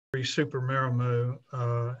Super Maramu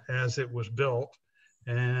as it was built,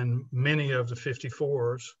 and many of the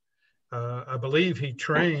 54s. I believe he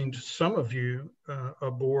trained some of you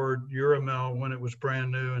aboard Uramel when it was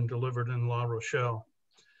brand new and delivered in La Rochelle.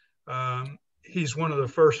 He's one of the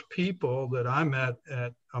first people that I met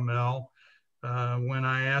at Amel when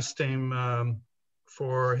I asked him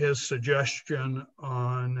for his suggestion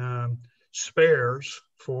on spares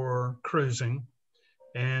for cruising.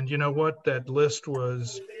 And you know what? That list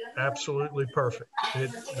was absolutely perfect.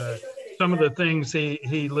 Some of the things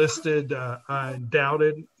he listed, I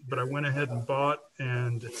doubted, but I went ahead and bought,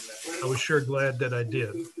 and I was sure glad that I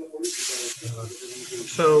did.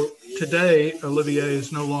 So today, Olivier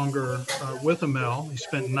is no longer with Amel. He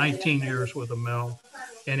spent 19 years with Amel,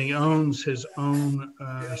 and he owns his own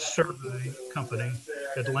survey company,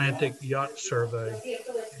 Atlantic Yacht Survey,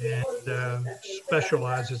 and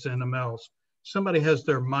specializes in Amels. Somebody has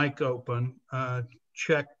their mic open.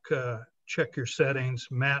 Check your settings.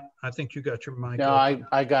 Matt, I think you got your mic open.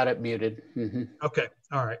 I got it muted. Mm-hmm. Okay,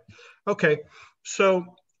 all right. Okay, so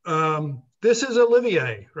this is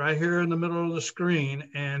Olivier right here in the middle of the screen,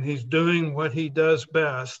 and he's doing what he does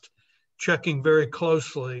best, checking very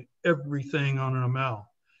closely everything on an Amel.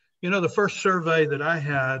 You know, the first survey that I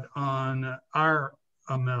had on our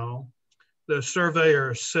Amel, the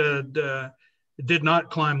surveyor said did not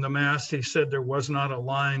climb the mast. He said there was not a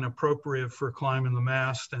line appropriate for climbing the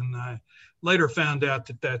mast, and I later found out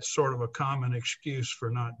that that's sort of a common excuse for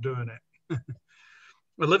not doing it.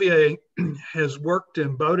 Olivier has worked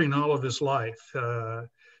in boating all of his life,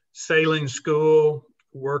 sailing school,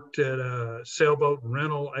 worked at a sailboat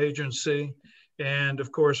rental agency, and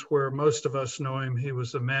of course, where most of us know him, he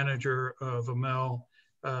was the manager of Amel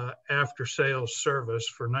after sales service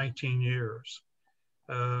for 19 years.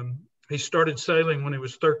 He started sailing when he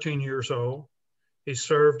was 13 years old. He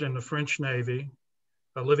served in the French Navy.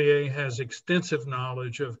 Olivier has extensive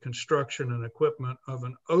knowledge of construction and equipment of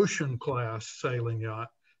an ocean-class sailing yacht,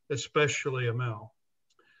 especially Amel.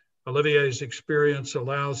 Olivier's experience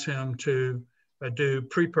allows him to do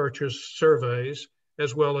pre-purchase surveys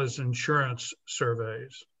as well as insurance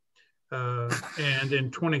surveys. And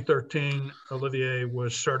in 2013, Olivier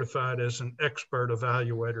was certified as an expert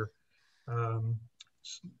evaluator.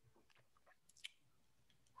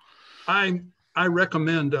 I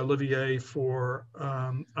recommend Olivier for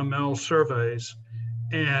Amel surveys,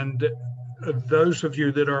 and those of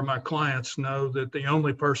you that are my clients know that the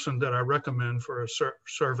only person that I recommend for a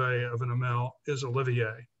survey of an Amel is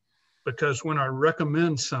Olivier, because when I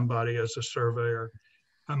recommend somebody as a surveyor,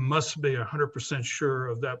 I must be 100% sure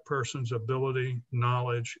of that person's ability,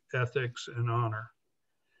 knowledge, ethics, and honor.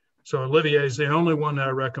 So Olivier is the only one that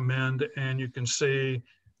I recommend, and you can see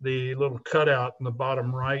the little cutout in the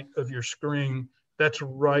bottom right of your screen. That's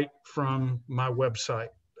right from my website.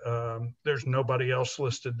 There's nobody else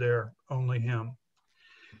listed there, only him.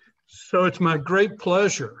 So it's my great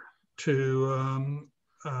pleasure to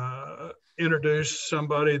introduce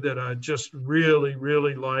somebody that I just really,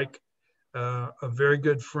 really like, a very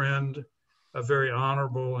good friend, a very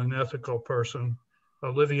honorable and ethical person.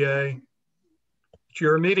 Olivier, it's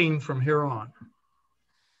your meeting from here on.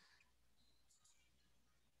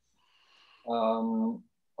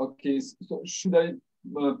 Okay, so should I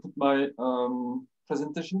put my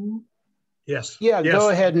presentation? Yes. Yeah, yes. Go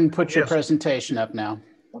ahead and put your presentation up now.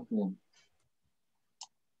 Okay.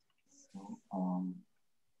 So,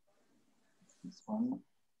 this one.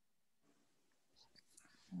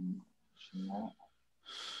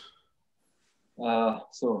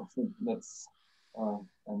 So let's, and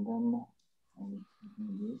then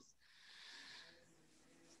do this.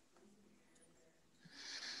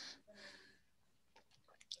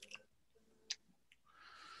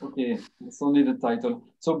 Okay, it's only the title.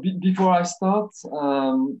 So before I start,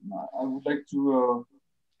 I would like to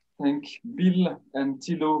thank Bill and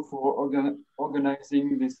Thilo for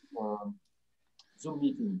organizing this Zoom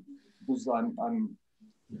meeting, because I'm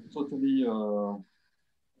totally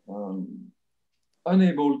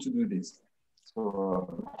unable to do this.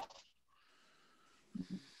 So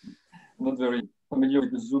not very familiar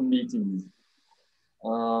with the Zoom meetings.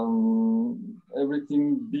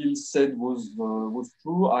 Everything Bill said was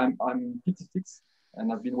true. I'm PT6,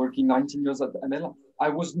 and I've been working 19 years at ML. I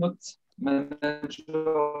was not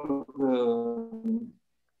manager of the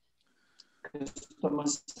customer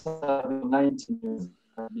service 19 years.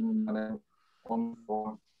 I've been on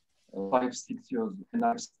for 5-6 years, and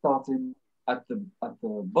I started at the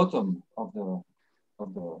bottom of the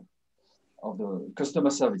customer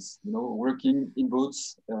service. You know, working in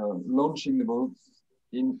boats, launching the boats,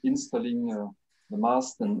 installing the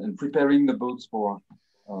mast, and preparing the boats for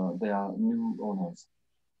their new owners.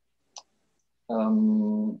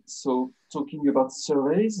 So talking about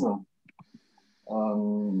surveys,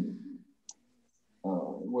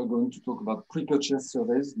 we're going to talk about pre-purchase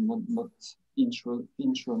surveys, not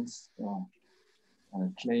insurance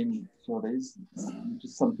claim surveys, which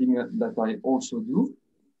is something that I also do.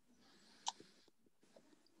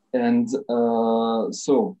 And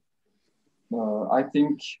I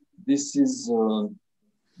think this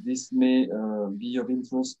may be of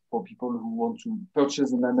interest for people who want to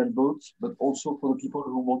purchase an ML boat, but also for the people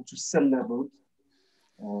who want to sell their boat.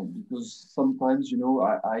 Because sometimes, you know,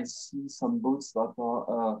 I see some boats that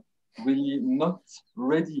are really not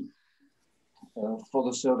ready for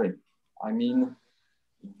the survey. I mean,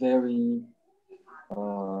 very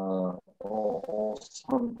or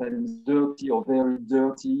sometimes dirty or very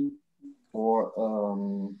dirty, or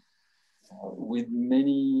with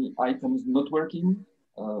many items not working,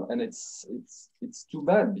 and it's too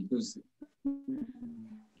bad because it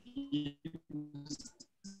gives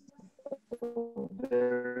a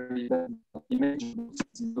very bad image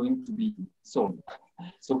is going to be sold.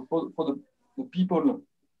 So for the people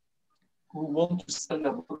who want to sell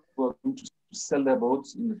their boat, who are going to sell their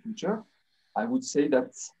boats in the future, I would say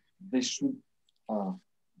that they should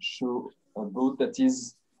show a boat that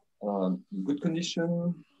is in good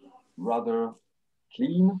condition, rather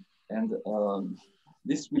clean, and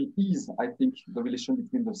this will ease, I think, the relation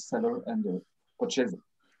between the seller and the purchaser.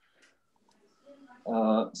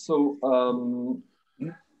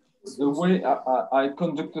 The way I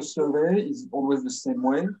conduct a survey is always the same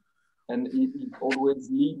way, and it always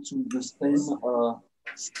leads to the same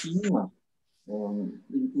scheme.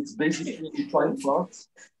 It's basically in 5 parts: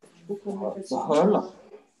 the hull,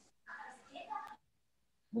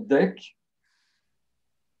 the deck,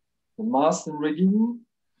 the mast and rigging,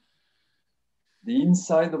 the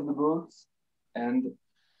inside of the boat, and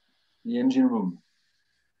the engine room.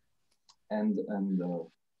 And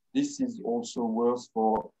this is also worse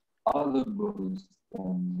for other boats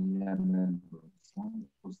than the ML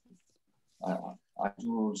boats. I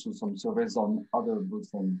do also some surveys on other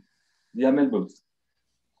boats than the ML boats.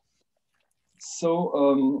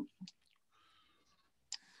 So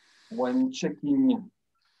when checking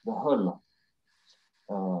the hull,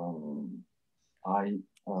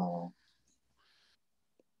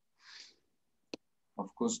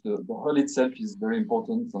 of course, the hull itself is very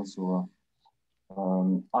important. And so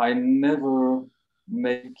I never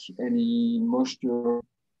make any moisture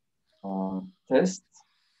test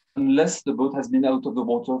unless the boat has been out of the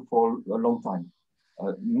water for a long time.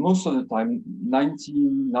 Most of the time,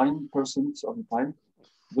 99% of the time,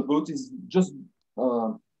 the boat is just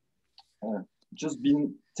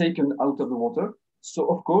been taken out of the water. So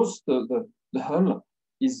of course, the hull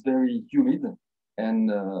is very humid,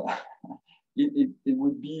 and it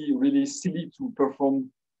would be really silly to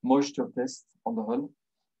perform moisture tests on the hull.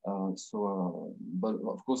 But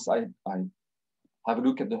of course, I have a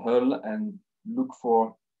look at the hull and look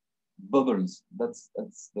for bubbles. That's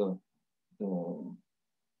the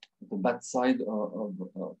bad side of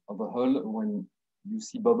a hull. When you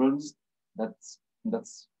see bubbles, that's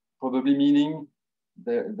probably meaning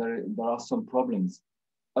there are some problems,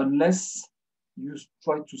 unless you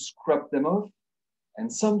try to scrap them off.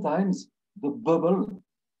 And sometimes the bubble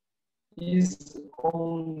is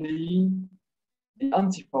only the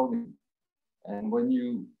antifouling. And when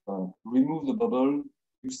you remove the bubble,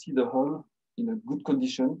 you see the hull in a good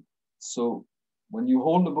condition. So when you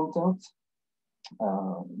hold the boat out,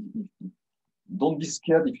 don't be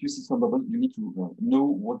scared if you see some bubble. You need to know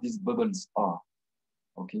what these bubbles are.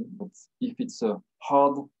 Okay, but if it's a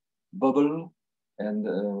hard bubble and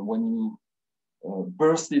when you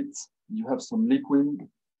burst it, you have some liquid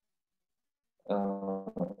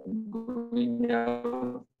going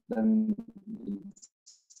out, then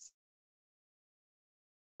it's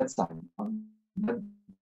bad sign. Bad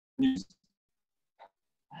news.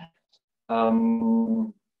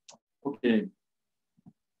 Okay.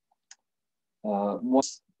 What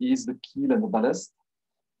is the keel and the ballast?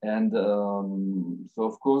 And so,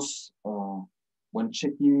 of course, when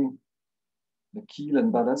checking the keel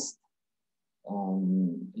and ballast,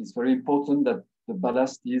 it's very important that the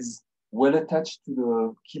ballast is well attached to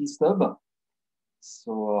the keel stub.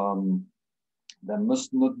 So there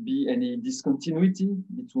must not be any discontinuity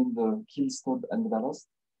between the keel stub and the ballast.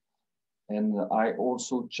 And I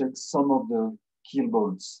also check some of the keel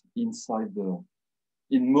bolts inside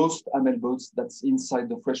in most ML boats, that's inside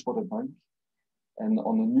the freshwater tank. And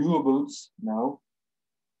on the newer boats now,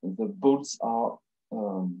 the bolts are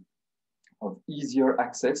of easier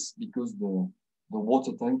access because the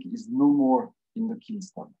water tank is no more in the keel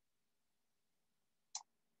stub.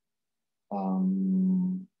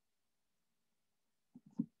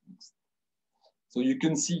 So you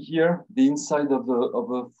can see here the inside of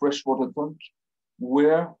a freshwater tank,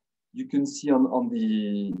 where you can see on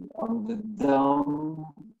the down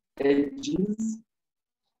edges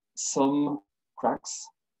some cracks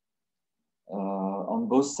on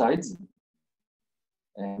both sides,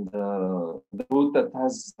 and the boat that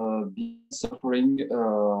has been suffering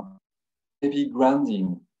heavy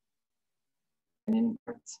grounding, and in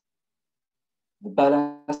fact the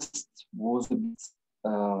ballast was a bit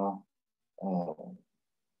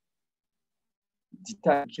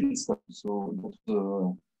detached, so that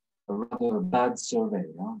was a rather bad survey.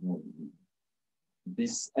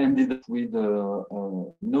 This ended up with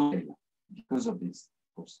no fail because of this,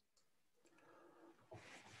 of course.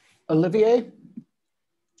 Olivier,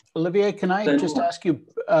 can I just ask you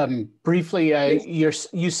briefly, yes.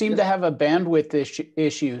 you seem to have a bandwidth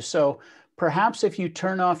issue, so perhaps if you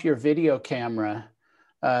turn off your video camera,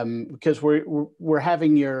 because we're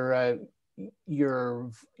having your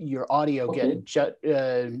audio get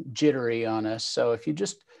jittery on us. So if you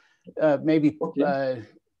just maybe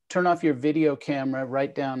turn off your video camera,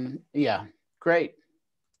 write down, yeah, great.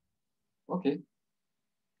 Okay.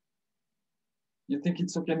 You think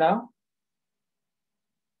it's okay now?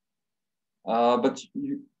 But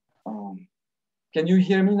you, can you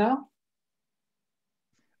hear me now?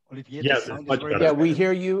 Olivier, yes, the sound much is very better. Yeah, we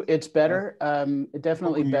hear you. It's better,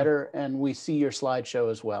 definitely better, and we see your slideshow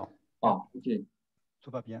as well. Oh, okay.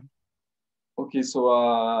 Tout va bien. Okay, so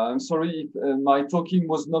I'm sorry if my talking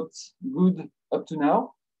was not good up to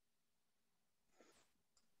now.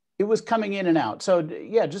 It was coming in and out. So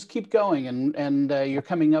yeah, just keep going, and you're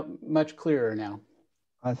coming up much clearer now.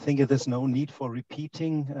 I think there's no need for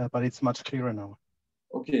repeating, but it's much clearer now.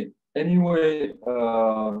 Okay. Anyway,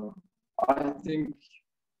 I think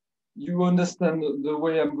you understand the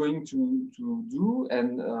way I'm going to do,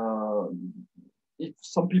 and if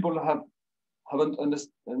some people haven't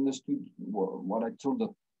understood what I told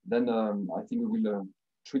them, then I think we will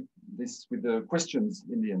treat this with the questions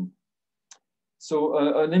in the end. So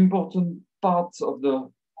an important part of the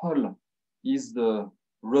hull is the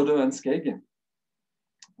rudder and skeg,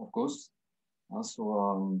 of course.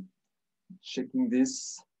 So checking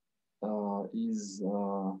this is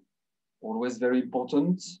always very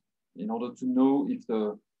important in order to know if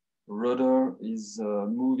the rudder is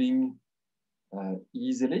moving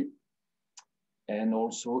easily, and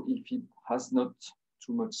also if it has not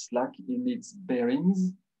too much slack in its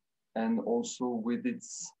bearings, and also with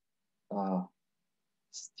its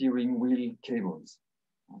steering wheel cables.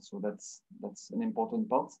 So that's an important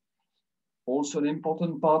part. Also an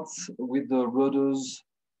important part with the rudders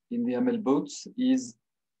in the ML boats is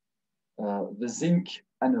the zinc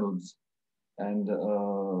anodes. And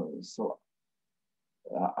so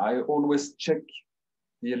I always check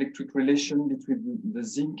the electric relation between the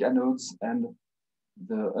zinc anodes and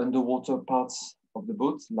the underwater parts of the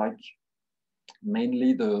boat, like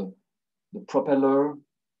mainly the propeller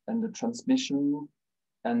and the transmission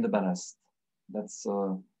and the ballast. That's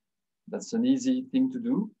an easy thing to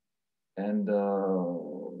do. And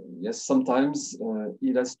yes, sometimes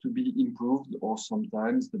it has to be improved, or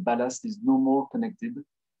sometimes the ballast is no more connected.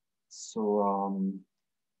 So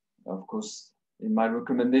of course, in my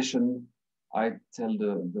recommendation, I tell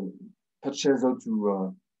the purchaser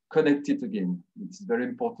to connect it again. It's very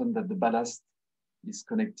important that the ballast is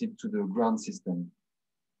connected to the ground system.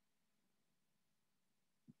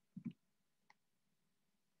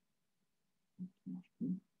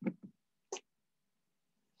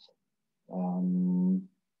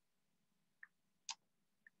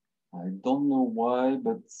 I don't know why,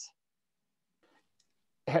 but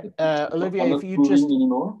Olivier,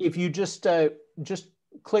 if you just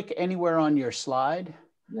click anywhere on your slide,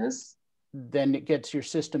 yes, then it gets your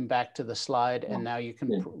system back to the slide, and now you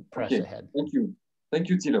can press ahead. Thank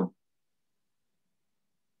you, Thilo.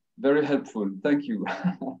 Very helpful. Thank you.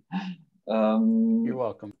 You're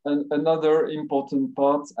welcome. And another important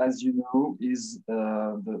part, as you know, is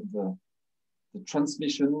the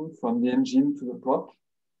transmission from the engine to the prop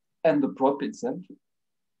and the prop itself.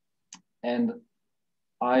 And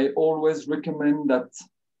I always recommend that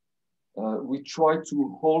we try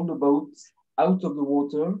to hold the boat out of the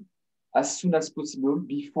water as soon as possible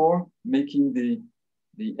before making the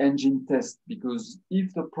engine test, because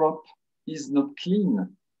if the prop is not clean,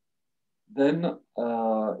 then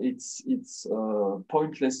it's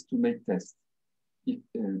pointless to make tests.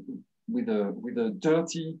 With a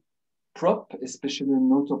dirty prop, especially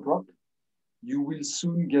an auto prop, you will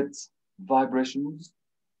soon get vibrations,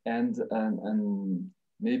 and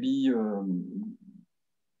maybe you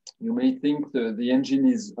may think the engine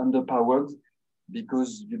is underpowered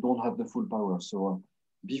because you don't have the full power. So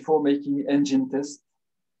before making engine test,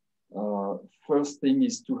 first thing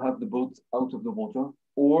is to have the boat out of the water,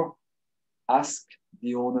 or ask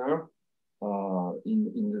the owner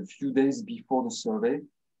in a few days before the survey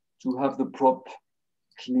to have the prop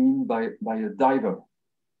cleaned by a diver,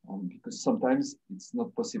 because sometimes it's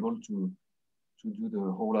not possible to do the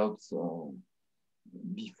haul out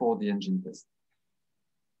before the engine test.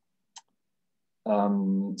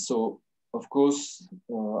 So of course,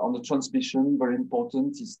 on the transmission, very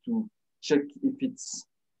important is to check if it's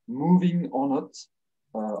moving or not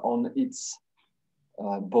on its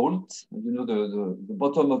bolt. You know, the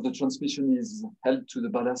bottom of the transmission is held to the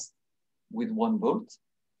ballast with one bolt.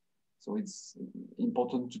 So it's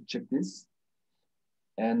important to check this.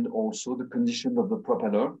 And also the condition of the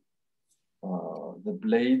propeller, the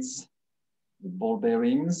blades, the ball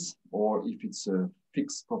bearings, or if it's a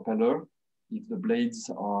fixed propeller, if the blades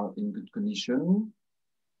are in good condition,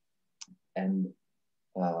 and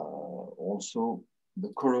also the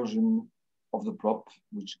corrosion of the prop,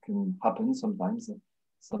 which can happen sometimes.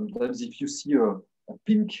 Sometimes if you see a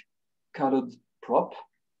pink colored prop,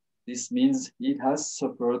 this means it has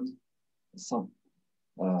suffered some,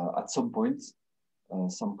 at some point,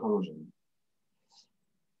 some corrosion.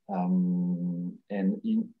 And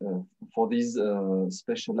for these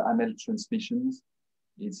special AML transmissions,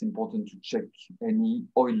 it's important to check any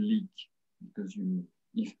oil leak, because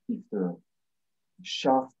if the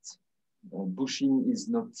shaft bushing is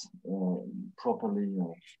not properly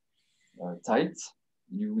tight,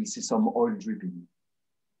 you will see some oil dripping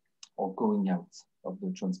or going out of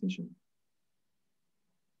the transmission.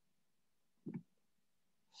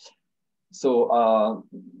 So,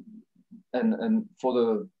 and for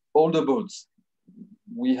the older boats,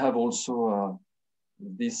 we have also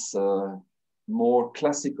this more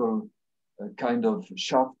classical kind of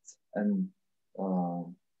shaft, and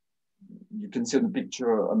you can see in the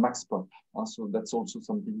picture a max prop. So that's also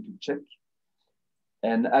something to check.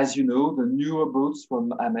 And as you know, the newer boats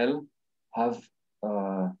from AML have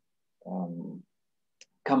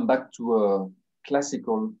come back to a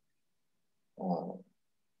classical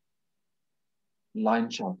line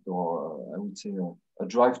shaft, or I would say a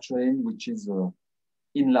drivetrain, which is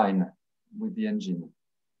in line with the engine.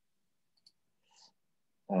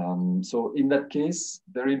 So in that case,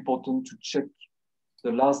 very important to check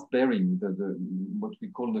the last bearing, what we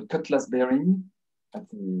call the cutlass bearing at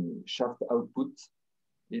the shaft output.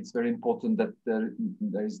 It's very important that there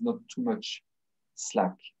is not too much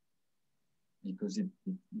slack, because it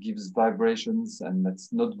gives vibrations, and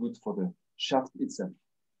that's not good for the shaft itself.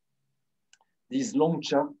 These long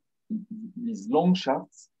shafts,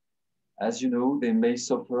 as you know, they may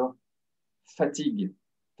suffer fatigue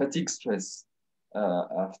stress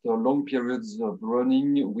after long periods of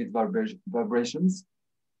running with vibrations,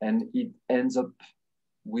 and it ends up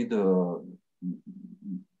with a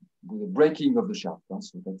breaking of the shaft.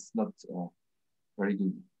 So that's not very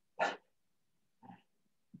good.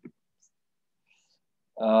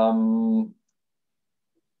 All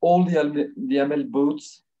the AML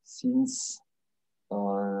boats since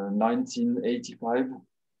 1985,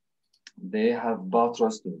 they have bar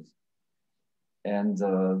thrusters, and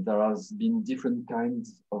there has been different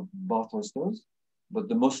kinds of bar thrusters, but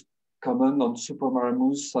the most common on Super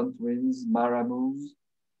Maramus, Santorins, Maramus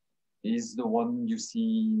is the one you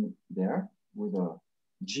see there, with a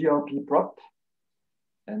GRP prop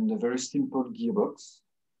and a very simple gearbox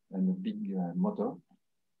and a big motor.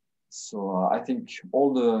 So I think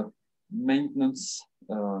all the maintenance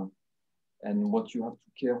and what you have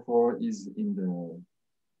to care for is in the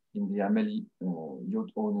AML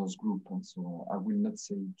yacht owners group. And so I will not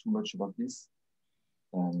say too much about this.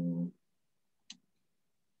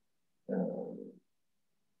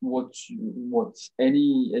 What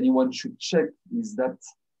anyone should check is that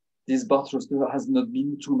this bar thruster has not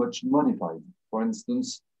been too much modified. For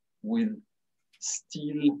instance, with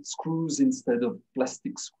steel screws instead of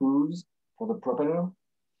plastic screws for the propeller,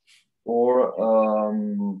 or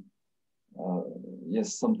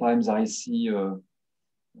yes, sometimes I see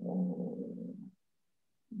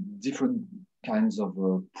different kinds of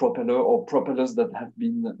propeller, or propellers that have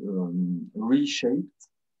been reshaped,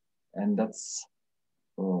 and that's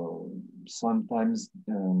sometimes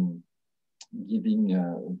giving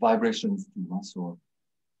vibrations too. So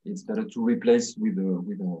it's better to replace with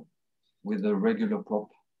a regular prop,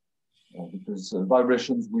 because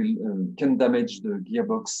vibrations can damage the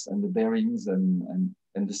gearbox and the bearings and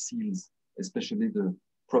the seals, especially the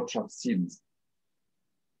prop shaft seals.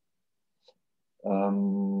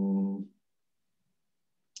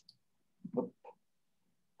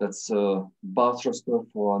 That's a bar thruster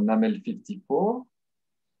for an AML 54.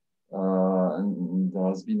 And there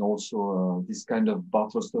has been also this kind of bar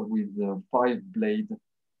thruster with 5-blade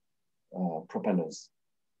propellers.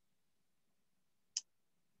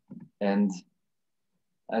 And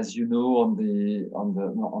as you know, on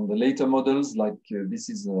the later models, like this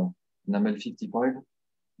is an ML55,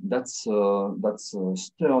 that's a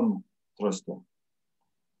stern thruster.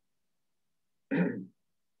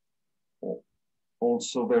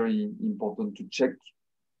 Also very important to check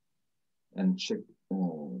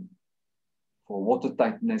for water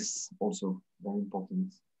tightness, also very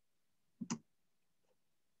important.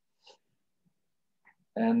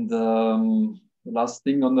 And the last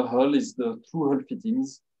thing on the hull is the through hull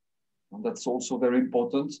fittings. And that's also very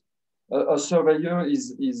important. A surveyor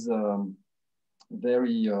is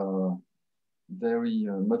very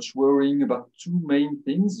much worrying about two main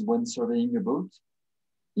things when surveying a boat.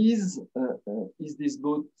 Is this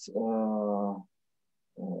boat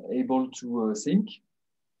able to sink?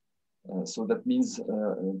 So that means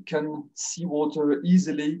can seawater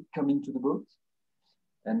easily come into the boat?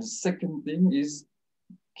 And the second thing is,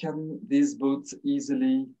 can this boat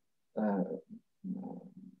easily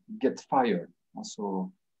get fire?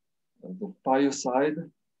 So the fire side,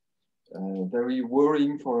 very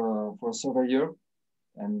worrying for a surveyor,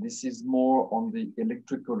 and this is more on the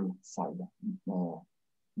electrical side.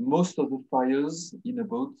 Most of the fires in a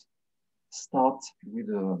boat start with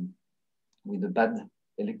a bad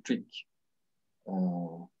electric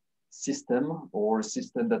system, or a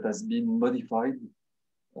system that has been modified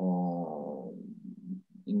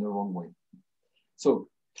in the wrong way. So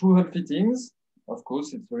through hull fittings, of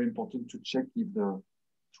course, it's very important to check if the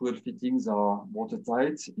through hull fittings are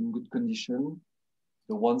watertight, in good condition,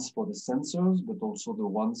 the ones for the sensors, but also the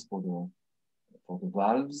ones for the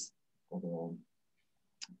valves, for the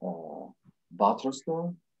bar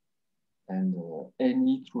thruster, and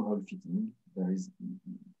any through hull fitting. There is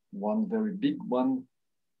one very big one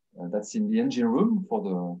that's in the engine room for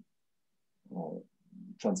the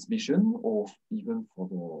transmission, or even for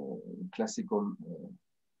the classical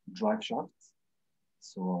drive shafts.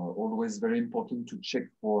 So always very important to check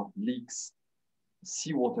for leaks,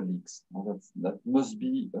 seawater leaks. That must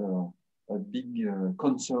be a big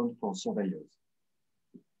concern for surveyors.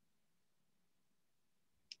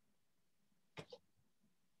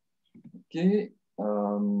 Okay,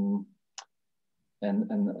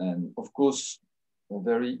 and of course, a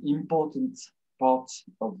very important part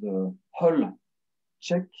of the hull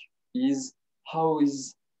check is how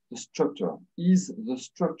is the structure? Is the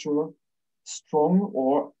structure strong,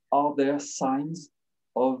 or are there signs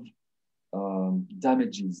of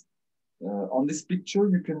damages? On this picture,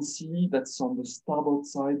 you can see that's on the starboard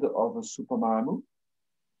side of a Super Maramo.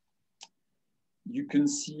 You can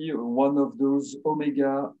see one of those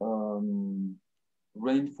Omega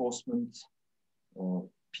reinforcement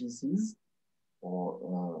pieces,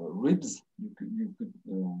 or ribs. You could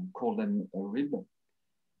call them a rib.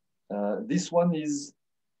 This one is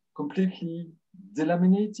completely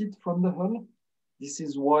delaminated from the hull. This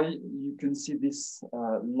is why you can see this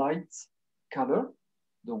light color.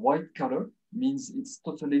 The white color means it's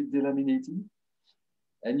totally delaminated.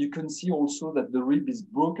 And you can see also that the rib is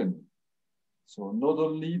broken. So not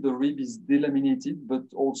only the rib is delaminated, but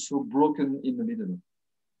also broken in the middle.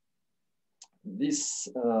 This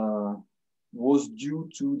was due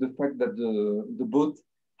to the fact that the boat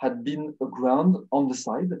had been aground on the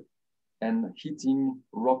side and hitting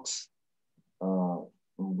rocks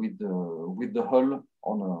with the hull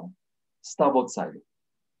on a starboard side.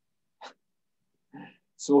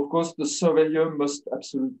 So of course the surveyor must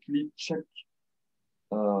absolutely check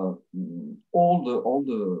all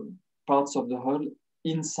the parts of the hull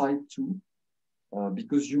inside too,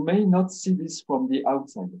 because you may not see this from the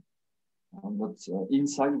outside, but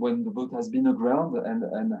inside, when the boat has been aground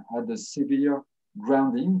and had a severe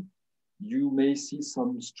grounding, you may see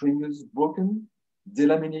some stringers broken,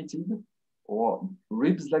 delaminated, or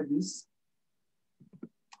ribs like this,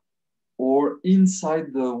 or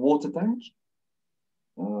inside the water tank.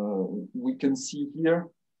 We can see here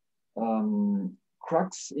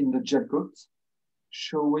cracks in the gel coat,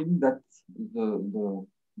 showing that the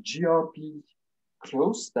GRP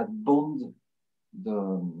close that bond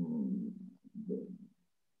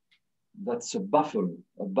that's a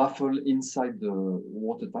baffle inside the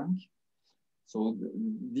water tank. So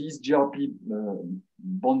these GRP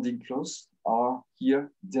bonding close are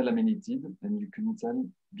here delaminated, and you can tell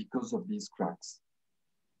because of these cracks.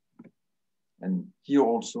 And here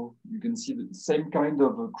also, you can see the same kind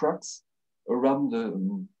of cracks around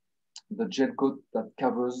the gel coat that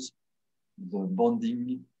covers the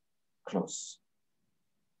bonding cloth.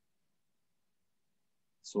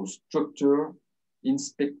 So structure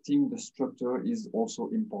inspecting the structure is also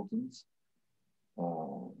important.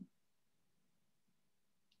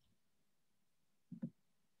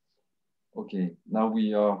 Okay, now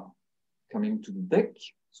we are coming to the deck.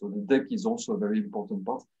 So the deck is also a very important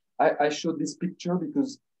part. I showed this picture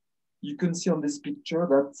because you can see on this picture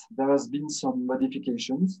that there has been some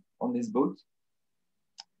modifications on this boat.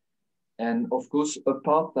 And of course,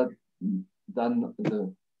 apart than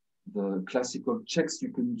the classical checks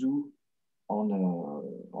you can do on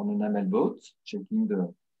an ML boat, checking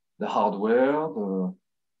the hardware,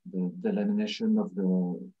 the lamination of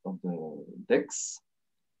the decks,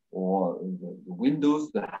 or the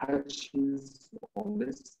windows, the hatches, all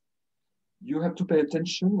this. You have to pay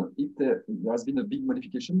attention if there has been a big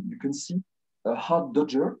modification. You can see a hard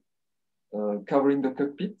dodger covering the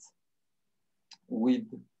cockpit with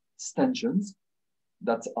stanchions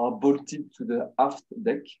that are bolted to the aft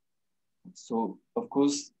deck. So, of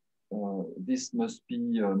course, this must be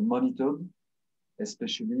monitored,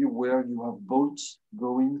 especially where you have bolts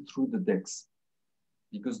going through the decks,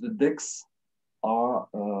 because the decks are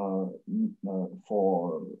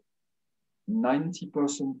for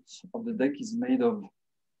 90% of the deck is made of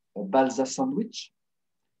a balsa sandwich.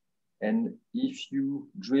 And if you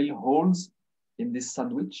drill holes in this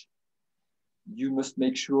sandwich, you must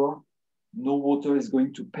make sure no water is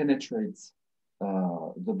going to penetrate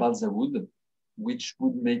the balsa wood, which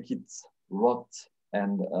would make it rot,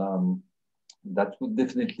 and that would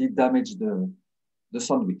definitely damage the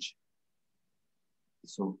sandwich.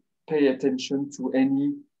 So pay attention to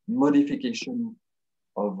any modification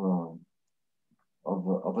of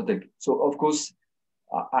a deck. So of course,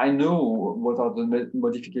 I know what are the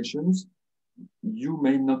modifications. You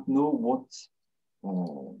may not know what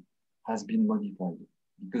has been modified,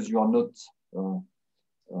 because you are not,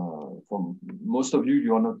 from most of you,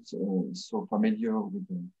 you are not so familiar with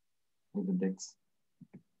the decks.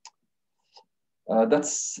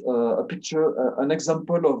 That's a picture, an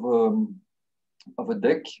example of a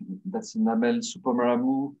deck. That's an AMEL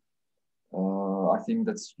Supermaramu. I think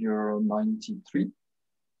that's year 93.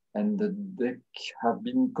 And the deck have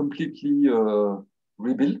been completely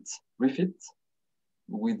rebuilt, refit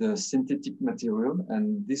with a synthetic material.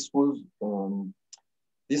 And this one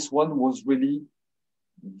was really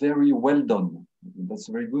very well done. That's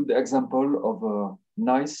a very good example of a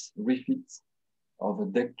nice refit of a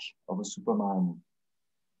deck of a Supermaramu.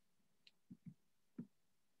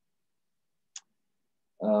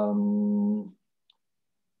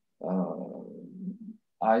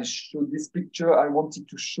 I showed this picture. I wanted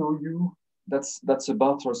to show you that's a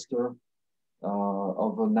bar thruster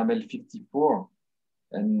of an AMEL 54.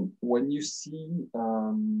 And when you see,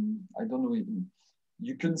 I don't know,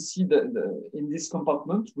 you can see in this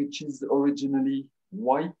compartment, which is originally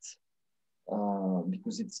white,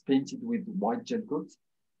 because it's painted with white gel coat,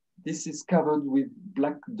 this is covered with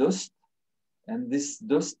black dust. And this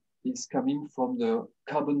dust is coming from the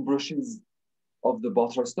carbon brushes of the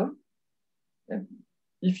bar thruster. And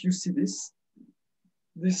if you see this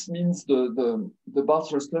means the bar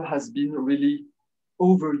thruster has been really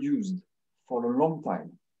overused for a long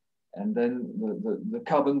time. And then the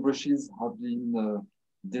carbon brushes have been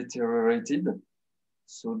deteriorated.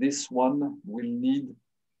 So this one will need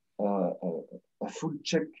a full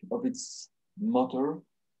check of its motor,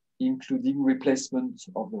 including replacement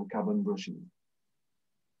of the carbon brushes.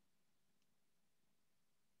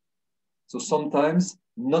 So sometimes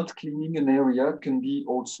not cleaning an area can be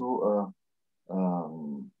also,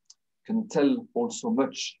 can tell also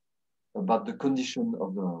much about the condition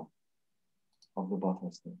of the bar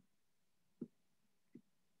thruster.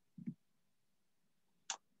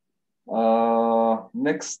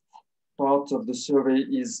 Next part of the survey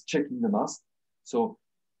is checking the mast. So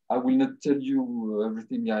I will not tell you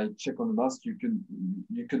everything I check on the mast. You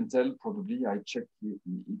can tell probably. I check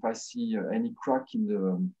if I see any crack in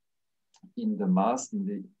the mast, in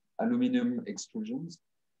the aluminum extrusions.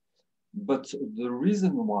 But the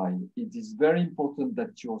reason why it is very important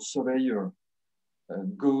that your surveyor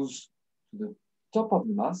goes to the top of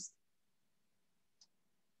the mast,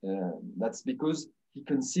 that's because he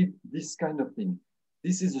can see this kind of thing.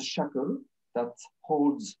 This is a shackle that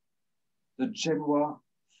holds the Genoa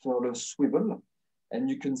furler swivel. And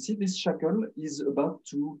you can see this shackle is about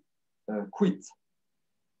to quit.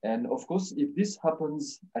 And of course, if this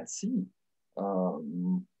happens at sea,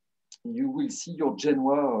 you will see your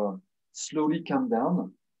Genoa slowly come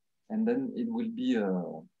down, and then it will be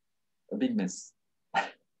a big mess.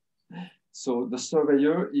 So the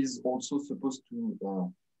surveyor is also supposed to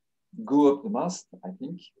go up the mast, I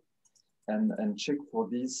think, and check for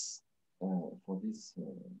this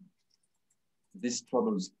these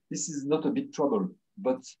troubles. This is not a big trouble,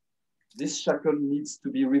 but this shackle needs to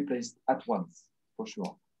be replaced at once, for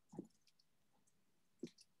sure.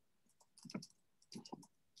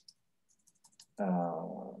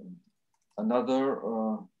 Another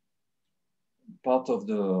part of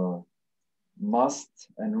the mast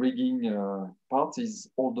and rigging part is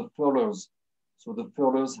all the furlers. So the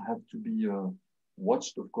furlers have to be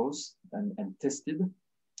watched, of course, and tested.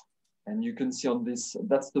 And you can see on this,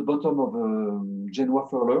 that's the bottom of a Genoa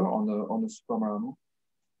furler on a Supermarano.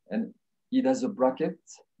 And it has a bracket,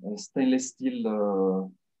 a stainless steel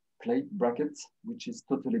plate bracket, which is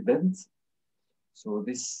totally bent. So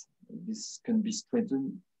this can be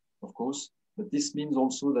straightened, of course, but this means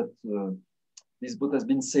also that this boat has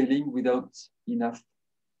been sailing without enough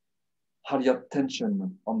halyard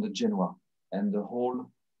tension on the Genoa, and the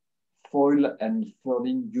whole foil and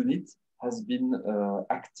furling unit has been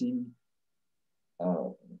acting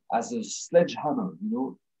as a sledgehammer. You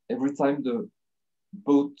know, every time the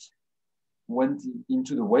boat went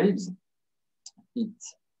into the waves, it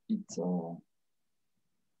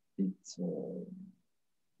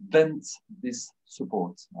bent this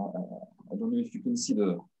support. I don't know if you can see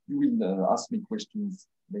the. You will ask me questions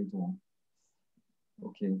later on.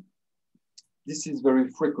 Okay, this is very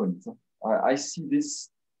frequent. I see this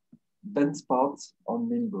bent part on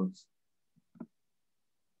many boats.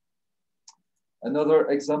 Another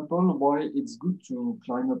example why it's good to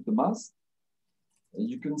climb up the mast.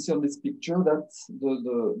 You can see on this picture that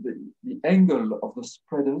the angle of the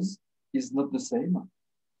spreaders is not the same.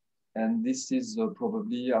 And this is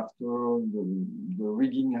probably after the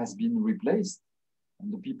rigging has been replaced.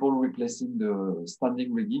 And the people replacing the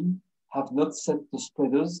standing rigging have not set the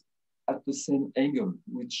spreaders at the same angle,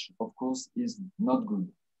 which of course is not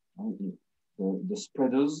good. The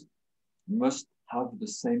spreaders must have the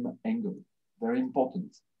same angle. Very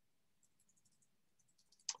important.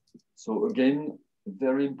 So again,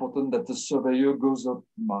 very important that the surveyor goes up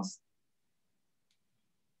mast.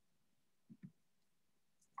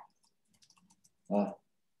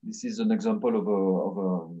 This is an example of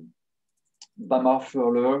a Bamar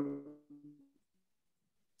furler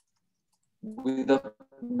without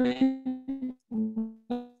main.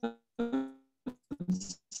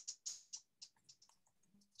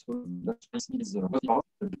 So that is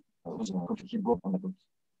completely broken on the boat.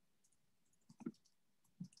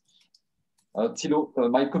 Thilo,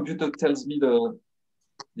 my computer tells me the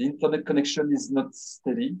internet connection is not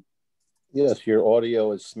steady. Yes, your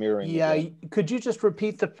audio is smearing. Yeah, could you just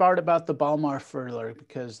repeat the part about the Balmar furler,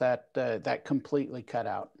 because that completely cut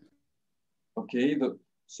out. Okay,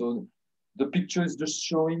 so the picture is just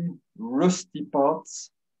showing rusty parts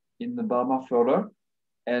in the Balmar furler,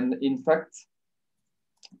 and in fact,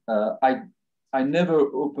 I never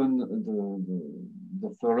open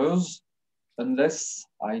the furlers unless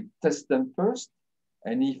I test them first,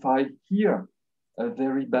 and if I hear a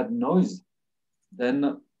very bad noise,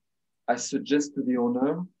 then I suggest to the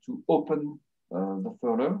owner to open the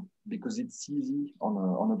furler, because it's easy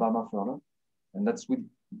on a Bama furler, and that's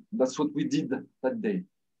what we did that day.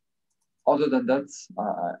 Other than that,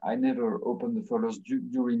 I never open the furlers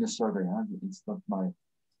during a survey. Huh? It's not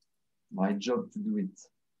my job to do it.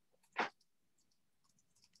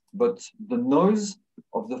 But the noise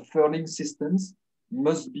of the furling systems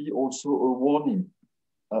must be also a warning.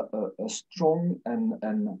 A strong and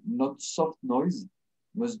not soft noise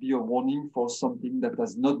must be a warning for something that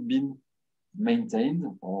has not been maintained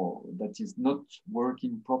or that is not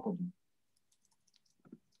working properly.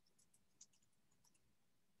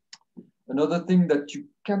 Another thing that you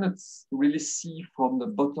cannot really see from the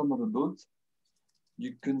bottom of the boat,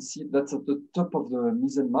 you can see that's at the top of the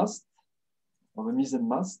mizzenmast,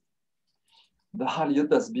 the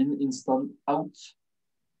halyard has been installed out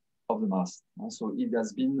of the mast. So it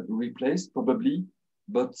has been replaced probably,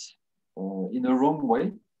 but in a wrong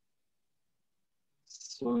way.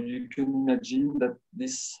 So you can imagine that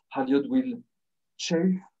this halyard will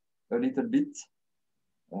chafe a little bit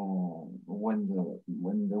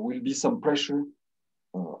when there will be some pressure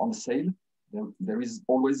on the sail. There is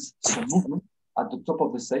always some movement at the top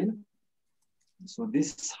of the sail. So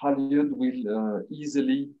this halyard will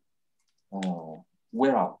easily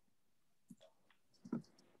wear out.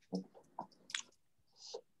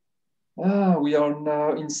 We are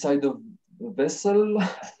now inside of the vessel.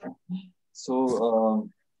 So,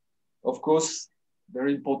 of course,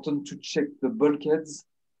 very important to check the bulkheads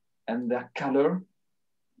and their color.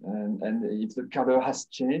 And if the color has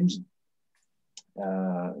changed,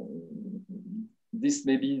 this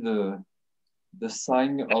may be the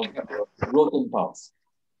sign of rotten parts.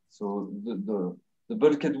 So the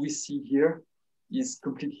bulkhead we see here is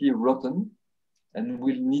completely rotten. and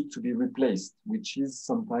will need to be replaced, which is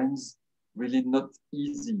sometimes really not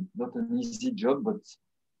easy, not an easy job, but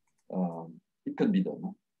it can be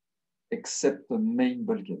done, except the main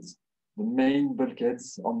bulkheads. The main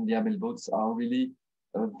bulkheads on the AML boats are really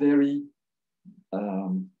a very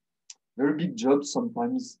big job,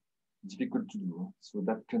 sometimes difficult to do. So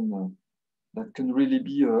that can really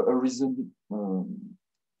be a reason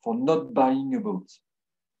for not buying a boat,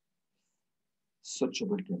 such a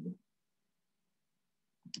bulkhead.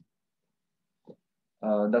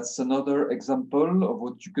 That's another example of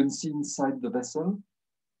what you can see inside the vessel.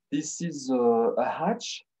 This is a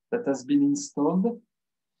hatch that has been installed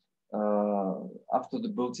after the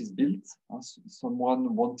boat is built.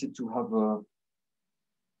 Someone wanted to have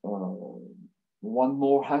one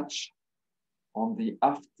more hatch on the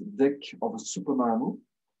aft deck of a Super Maramu.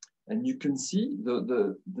 And you can see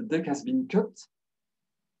the deck has been cut,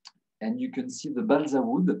 and you can see the balsa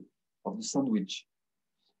wood of the sandwich.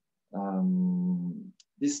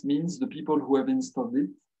 This means the people who have installed it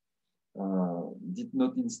did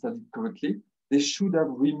not install it correctly. They should have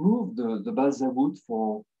removed the balsa wood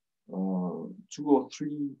for 2 or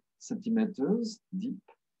 3 centimeters deep,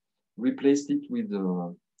 replaced it with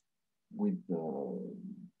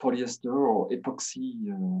polyester or epoxy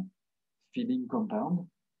filling compound,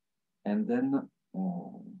 and then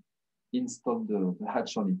installed the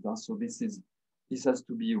hatch on it. So this has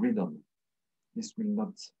to be redone. This will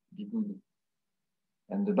not be good,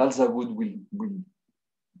 and the balsa wood will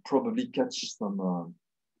probably catch some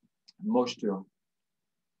moisture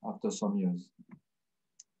after some years.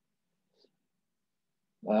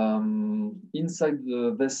 Inside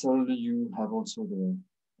the vessel, you have also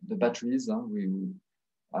the batteries.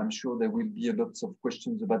 I'm sure there will be a lot of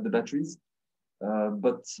questions about the batteries,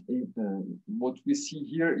 but what we see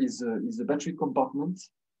here is a battery compartment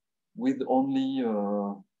with only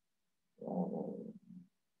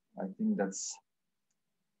I think that's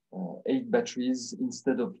 8 batteries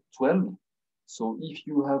instead of 12. So if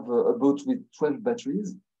you have a boat with 12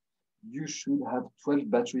 batteries, you should have 12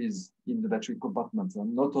 batteries in the battery compartment,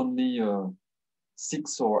 and not only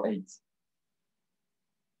 6 or 8.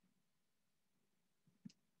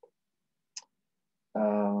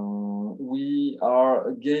 We are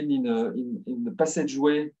again in the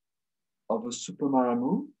passageway of a Super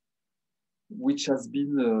Maramu, which has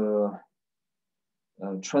been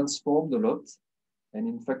transformed a lot. And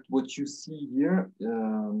in fact, what you see here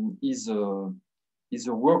is a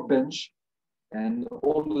workbench, and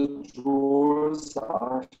all the drawers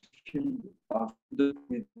are filled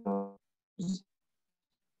with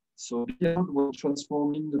so be careful when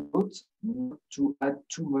transforming the boat not to add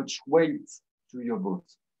too much weight to your boat.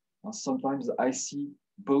 Sometimes I see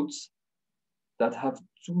boats that have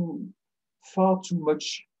far too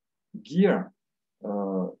much gear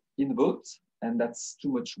in the boat, and that's too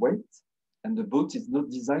much weight, and the boat is not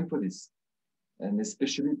designed for this. And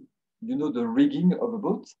especially, the rigging of a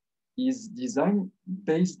boat is designed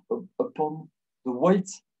based upon the weight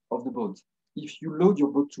of the boat. If you load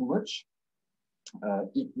your boat too much,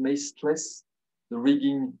 it may stress the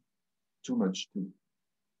rigging too much too.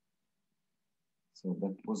 So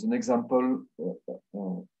that was an example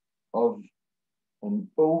of an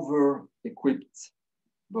over-equipped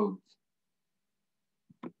boat.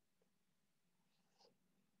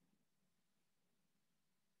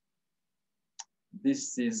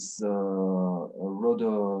 This is a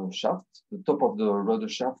rudder shaft, the top of the rudder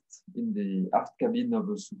shaft in the aft cabin of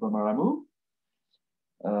a Super Maramu.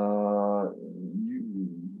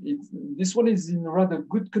 This one is in rather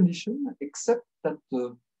good condition, except that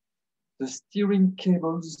the steering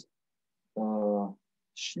cables,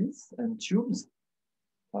 sheaths and tubes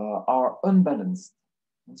are unbalanced.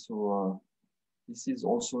 And so this is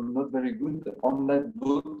also not very good on that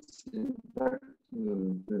boat. In fact,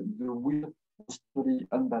 the wheel was totally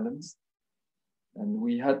unbalanced, and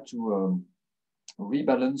we had to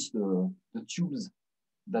rebalance the tubes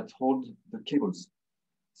that hold the cables.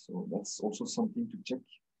 So that's also something to check.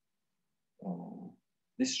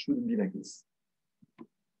 This shouldn't be like this.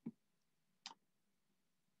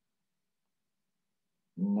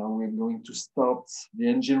 Now we're going to start the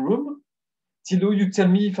engine room. Thilo, you tell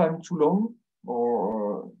me if I'm too long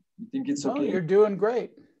or you think it's okay? No, you're doing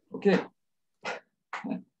great. Okay.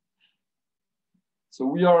 So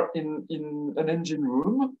we are in an engine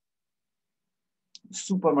room,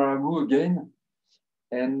 Super Maramu again.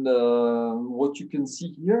 And what you can see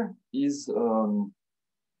here is the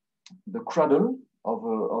cradle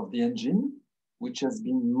of the engine, which has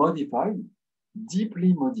been modified,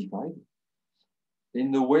 deeply modified, in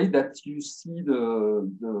the way that you see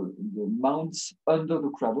the mounts under the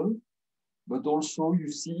cradle, but also you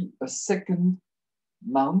see a second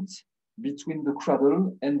mount between the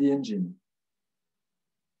cradle and the engine.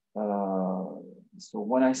 So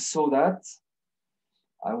when I saw that,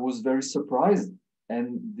 I was very surprised.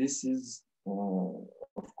 And this is,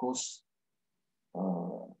 of course,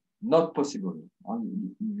 not possible.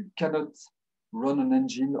 You cannot run an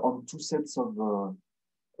engine on two sets of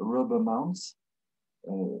rubber mounts.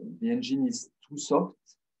 The engine is too soft,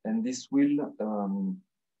 and this will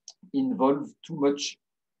involve too much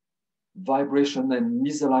vibration and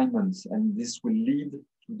misalignment, and this will lead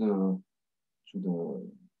to the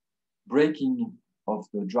breaking of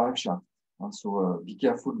the drive shaft. And so be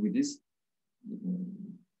careful with this.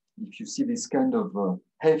 If you see this kind of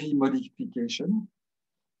heavy modification,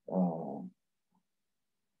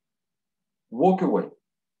 walk away,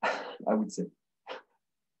 I would say.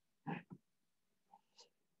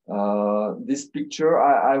 This picture,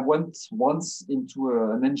 I went once into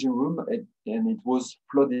an engine room and it was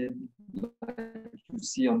flooded, like you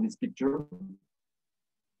see on this picture.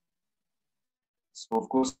 So of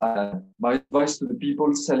course, my advice to the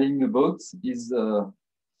people selling a boat is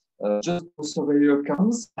just the surveyor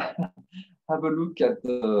comes, have a look at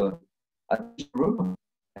the room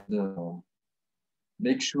and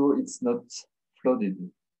make sure it's not flooded.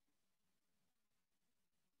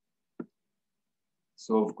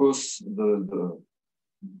 So of course, the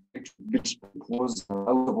beach was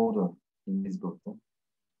out of order in this boat,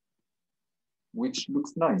 which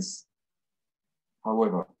looks nice,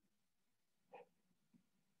 however.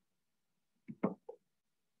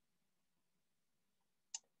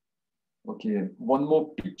 Okay, one more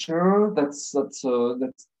picture. That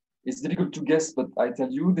it's difficult to guess, but I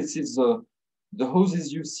tell you, this is the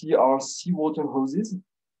hoses you see are seawater hoses,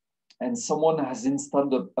 and someone has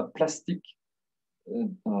installed a plastic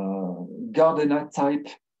Gardena type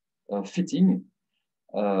fitting.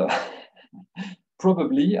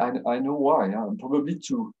 Probably, I know why. Probably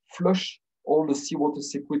to flush all the seawater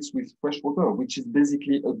circuits with fresh water, which is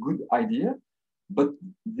basically a good idea, but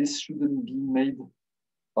this shouldn't be made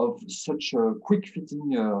of such a quick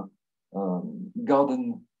fitting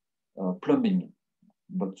garden plumbing,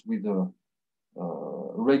 but with a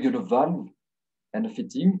regular valve and a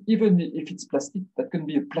fitting, even if it's plastic, that can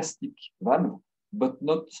be a plastic valve, but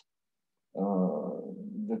not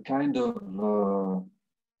the kind of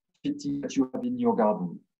fitting that you have in your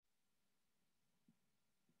garden.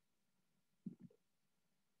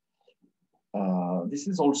 This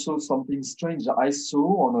is also something strange I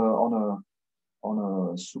saw on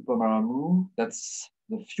a Super Maramu. That's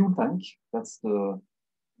the fuel tank. That's the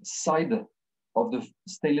side of the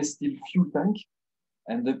stainless steel fuel tank,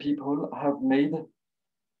 and the people have made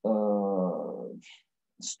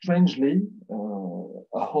strangely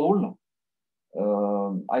a hole.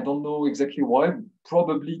 I don't know exactly why,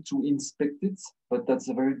 probably to inspect it, but that's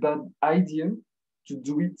a very bad idea to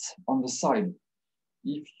do it on the side.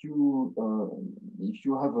 If you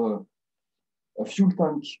have a fuel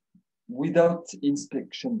tank without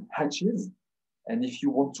inspection hatches, and if you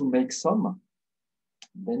want to make some,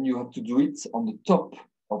 then you have to do it on the top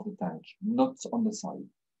of the tank, not on the side,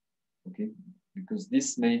 okay? Because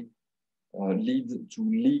this may lead to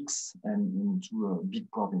leaks and to big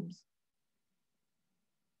problems.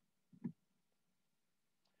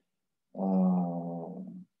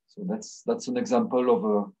 So that's an example of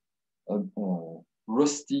a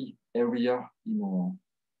rusty area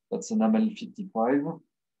that's an AML 55.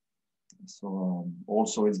 So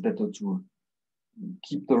also it's better to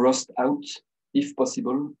keep the rust out if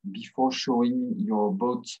possible before showing your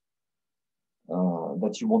boat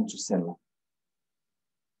that you want to sell.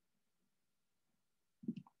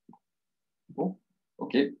 Oh,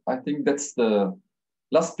 okay, I think that's the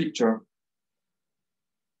last picture.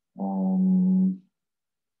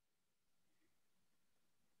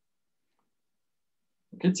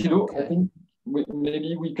 Okay, Thilo, okay. I think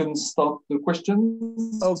maybe we can start the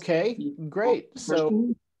questions. Okay, great.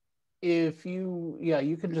 So if you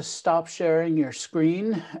can just stop sharing your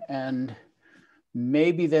screen, and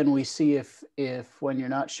maybe then we see if when you're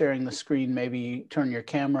not sharing the screen, maybe turn your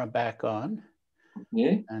camera back on.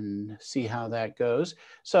 Okay. And see how that goes.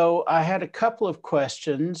 So I had a couple of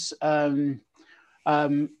questions.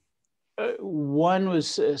 One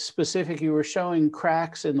was specific. You were showing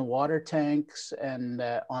cracks in the water tanks and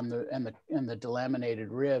on the delaminated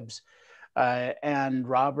ribs, and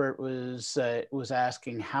Robert was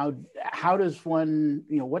asking how does one,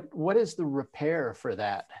 what is the repair for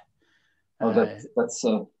that? That's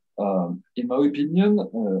in my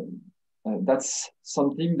opinion, that's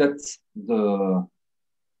something that the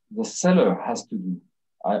seller has to do.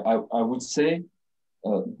 I would say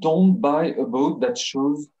don't buy a boat that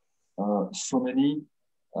shows so many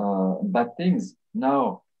bad things.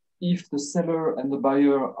 Now, if the seller and the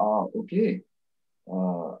buyer are okay,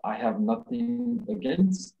 I have nothing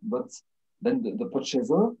against, but then the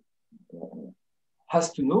purchaser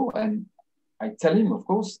has to know, and I tell him, of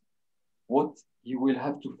course, what he will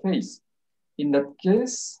have to face. In that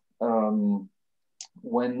case,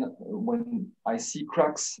 when I see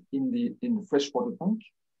cracks in the freshwater tank,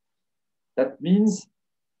 that means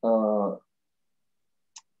the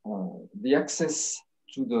access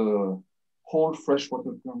to the whole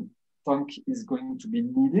freshwater tank is going to be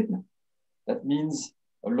needed. That means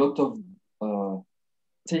a lot of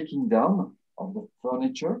taking down of the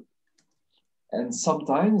furniture, and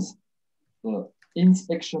sometimes the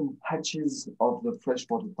inspection hatches of the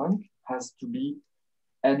freshwater tank has to be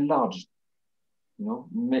enlarged, you know,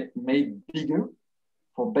 made bigger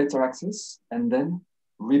for better access, and then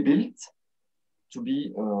rebuilt to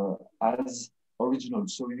be as original.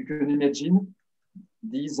 So you can imagine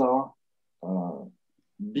these are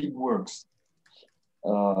big works.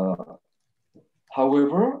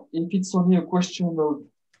 However, if it's only a question of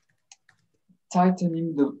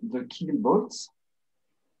tightening the keel bolts,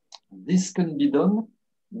 this can be done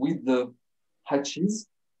with the hatches,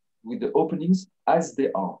 with the openings as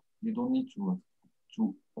they are. You don't need to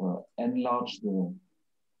enlarge the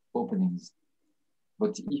openings.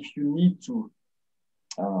 But if you need to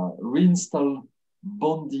reinstall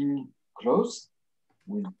bonding clothes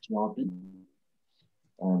with GRP,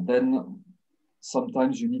 then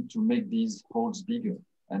sometimes you need to make these holes bigger,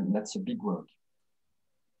 and that's a big work.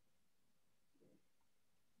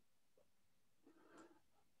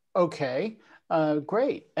 Okay,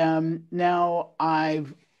 great. Now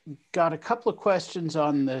I've got a couple of questions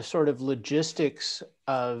on the sort of logistics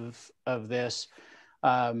of this.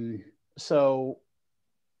 So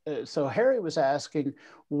Harry was asking,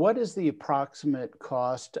 what is the approximate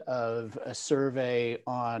cost of a survey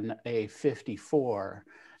on a 54?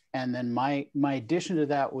 And then my addition to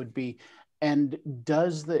that would be, and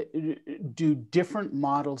do different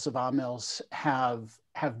models of AMILs have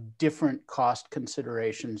different cost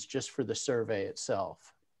considerations just for the survey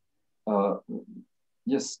itself?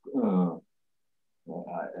 Yes,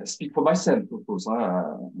 I speak for myself, of course.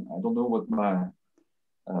 I don't know what my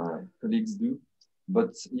colleagues do,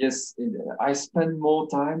 but yes, I spend more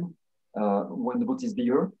time when the boat is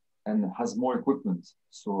bigger and has more equipment.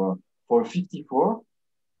 So for a 54,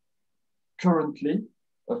 currently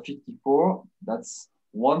a 54, that's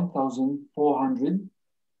 1,400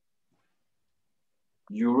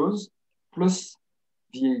 euros plus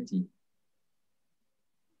VAT.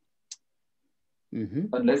 Mm-hmm.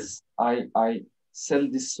 Unless I sell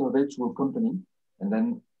this survey to a company, and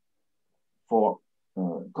then for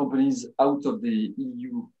companies out of the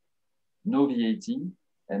EU, no VAT,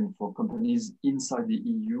 and for companies inside the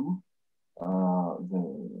EU,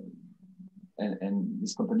 and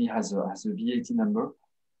this company has a VAT number,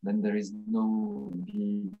 then there is no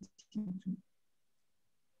VAT.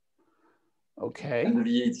 Okay. And the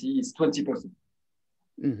VAT is 20%.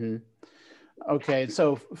 Mm-hmm. Okay,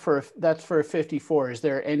 so that's for a 54. Is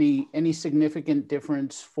there any significant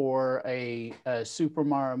difference for a Super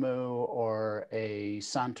Maramu or a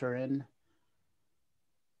Santorin?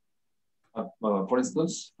 For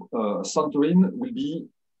instance, Santorin will be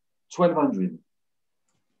 1,200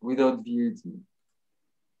 without VAT,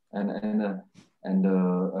 and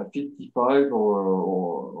a 55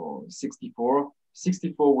 or 64.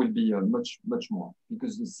 64 will be much more,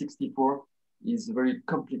 because the 64 is very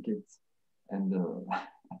complicated, and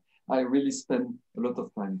I really spend a lot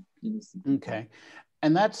of time in this. Okay,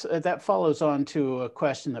 and that follows on to a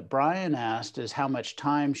question that Brian asked: is how much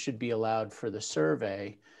time should be allowed for the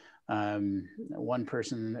survey? One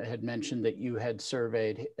person had mentioned that you had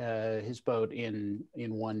surveyed his boat in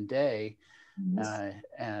one day. Yes.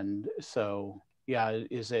 And so, yeah,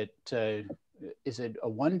 is it a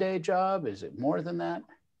one-day job? Is it more than that?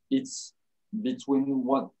 It's between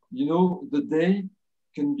the day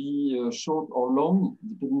can be short or long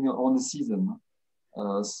depending on the season.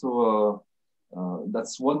 So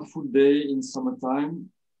that's one full day in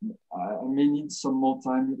summertime. I may need some more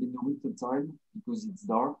time in the winter time because it's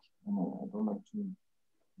dark and I don't like to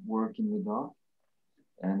work in the dark.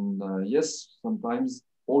 And yes, sometimes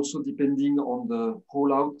also depending on the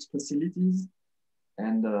haul-out facilities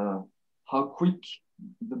and how quick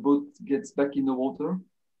the boat gets back in the water,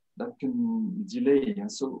 that can delay.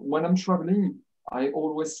 And so when I'm traveling, I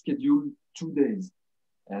always schedule 2 days,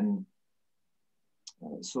 and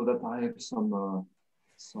so that I have some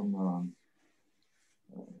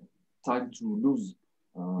time to lose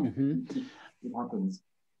if it happens.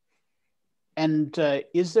 And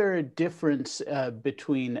is there a difference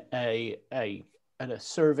between a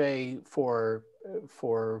survey for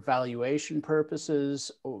for valuation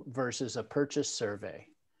purposes versus a purchase survey?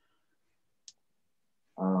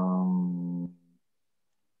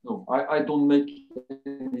 No, I don't make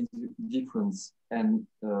any difference. And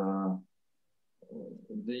the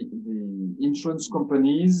insurance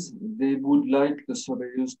companies, they would like the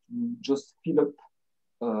surveyors to just fill up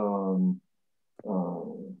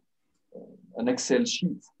an Excel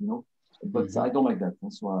sheet, you know, but I don't like that.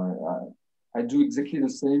 That's why I do exactly the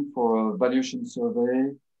same for a valuation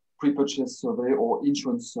survey, pre-purchase survey, or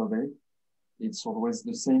insurance survey. It's always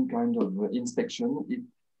the same kind of inspection.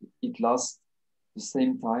 It lasts the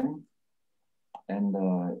same time, and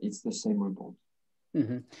it's the same report.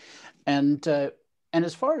 And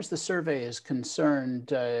as far as the survey is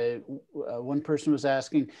concerned, one person was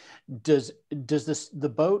asking, does the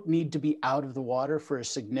boat need to be out of the water for a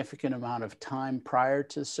significant amount of time prior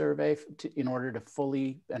to the survey in order to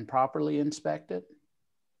fully and properly inspect it?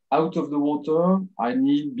 Out of the water, I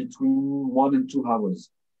need between 1 and 2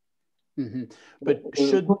 hours. But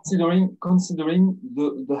considering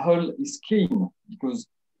the hull is clean, because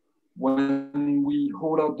when we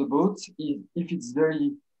haul out the boat, if it's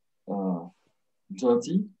very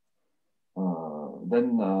dirty,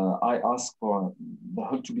 then I ask for the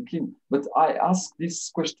hull to be clean. But I ask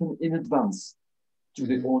this question in advance to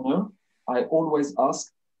the owner. I always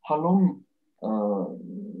ask, how long,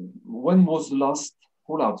 when was the last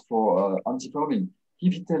haul out for anti-fouling?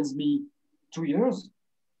 If he tells me 2 years,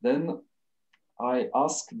 then I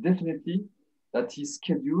ask definitely that he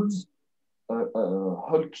schedules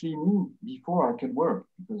hull cleaning before I can work,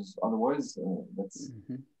 because otherwise that's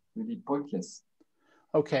really pointless.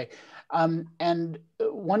 Okay, and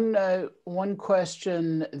one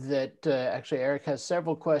question that actually Eric has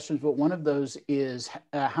several questions, but one of those is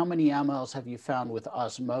how many AMLs have you found with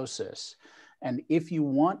osmosis? And if you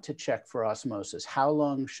want to check for osmosis, how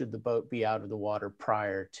long should the boat be out of the water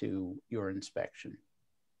prior to your inspection?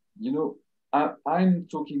 You know, I'm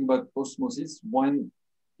talking about osmosis when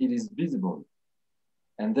it is visible,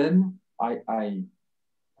 and then I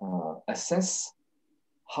assess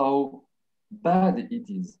how bad it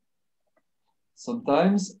is.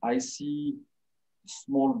 Sometimes I see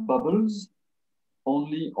small bubbles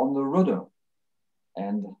only on the rudder,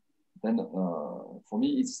 and then for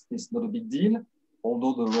me it's not a big deal,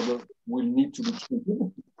 although the rudder will need to be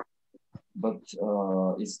treated, but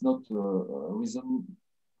it's not a reason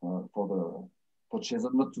for the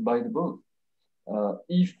purchaser not to buy the boat.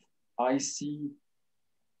 If I see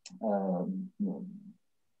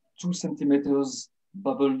 2 centimeters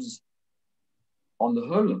bubbles on the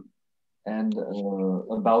hull and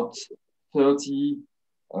about 30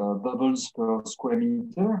 bubbles per square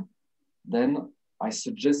meter, then I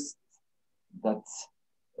suggest that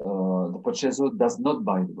the purchaser does not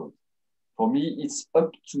buy the boat. For me, it's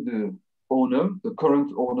up to the owner, the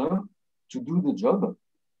current owner, to do the job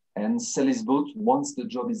and sell his boat once the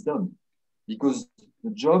job is done. Because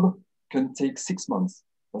the job can take 6 months.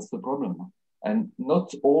 That's the problem. And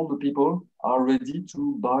not all the people are ready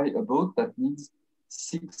to buy a boat that needs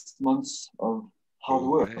 6 months of hard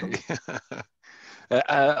work.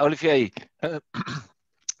 Olivier,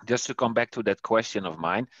 just to come back to that question of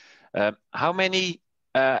mine, how many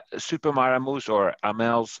Super Maramus or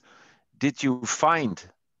AMLs did you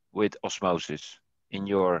find with osmosis in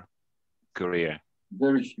your career?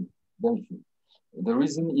 Very few, very few. The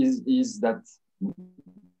reason is that,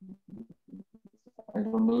 I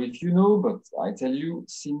don't know if you know, but I tell you,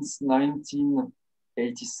 since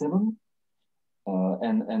 1987,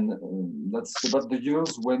 and that's about the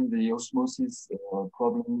years when the osmosis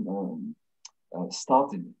problem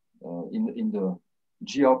started in the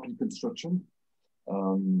GRP construction.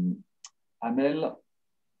 AML,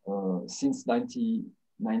 since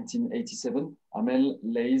 1987, AML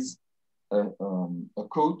lays a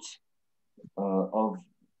coat of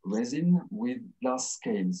resin with glass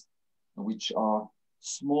scales, which are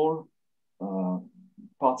small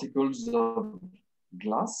particles of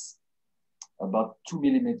glass, about 2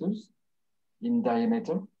 millimeters in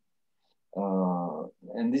diameter.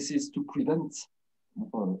 And this is to prevent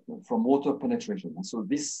from water penetration. So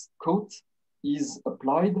this coat is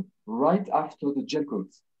applied right after the gel coat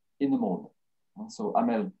in the mold. So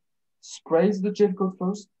AML sprays the gel coat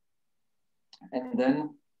first and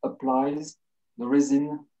then applies the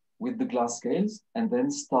resin with the glass scales and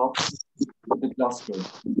then starts with the glass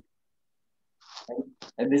scales.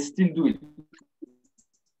 And they still do it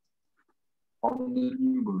on the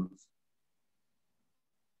new boats.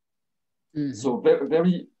 So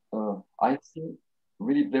very I've seen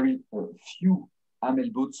really very few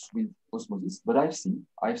AML boats with osmosis, but I've seen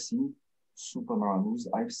Super Maramus,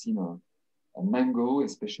 I've seen mango,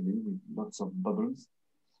 especially with lots of bubbles.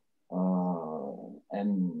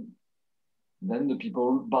 And then the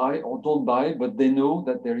people buy or don't buy, but they know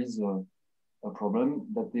that there is a problem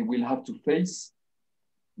that they will have to face,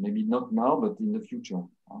 maybe not now, but in the future.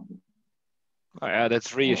 Oh, yeah,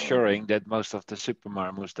 that's reassuring that most of the super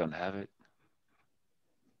marmots don't have it.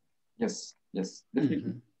 Yes, yes,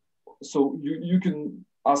 definitely. So you can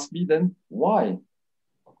ask me then why,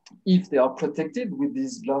 if they are protected with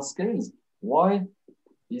these glass scales, why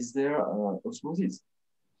is there osmosis?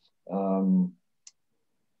 One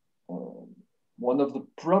of the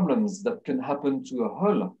problems that can happen to a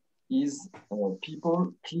hull is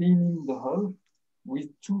people cleaning the hull with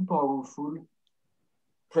too powerful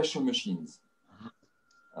pressure machines.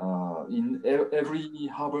 In every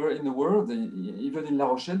harbor in the world, even in La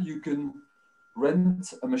Rochelle, you can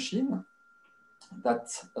rent a machine that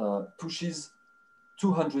pushes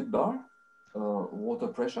 200 bar water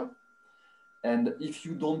pressure. And if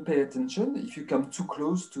you don't pay attention, if you come too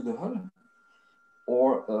close to the hull,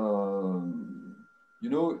 or you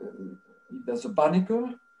know, if there's a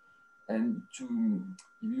barnacle, and if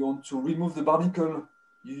you want to remove the barnacle,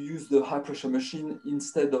 you use the high pressure machine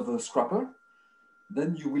instead of a scraper,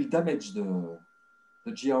 then you will damage the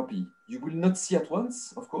GRP. You will not see at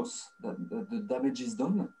once, of course, that the damage is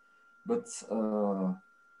done, but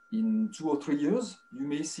in 2 or 3 years, you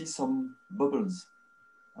may see some bubbles.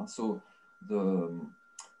 So the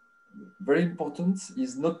very important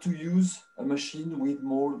is not to use a machine with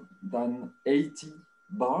more than 80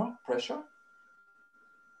 bar pressure,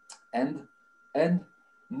 and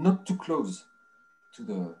not too close to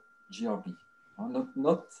the GRP,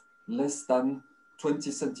 not less than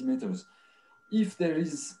 20 centimeters. If there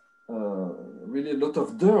is really a lot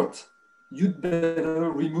of dirt, you'd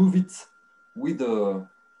better remove it with a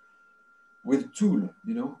tool,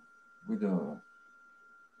 you know, with a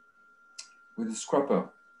scraper.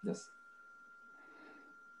 Yes.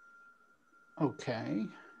 Okay.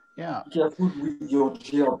 Yeah. Be careful with your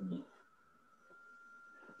GRP.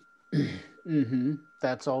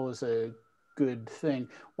 That's always a good thing.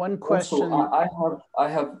 One question. Also, I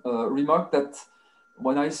have remarked that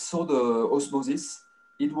when I saw the osmosis,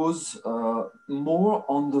 it was more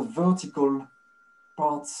on the vertical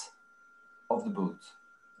parts of the boat,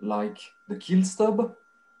 like the keel stub,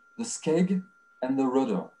 the skeg, and the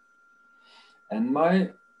rudder. And my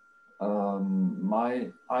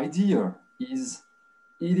idea is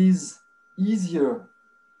it is easier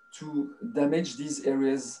to damage these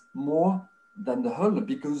areas more than the hull,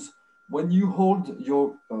 because when you hold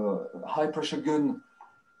your high pressure gun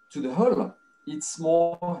to the hull, it's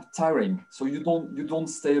more tiring. So you don't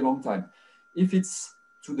stay a long time. If it's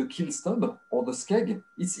to the keel stub or the skeg,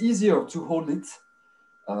 it's easier to hold it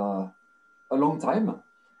a long time.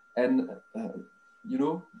 And you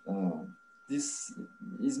know, this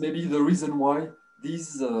is maybe the reason why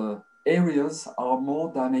these areas are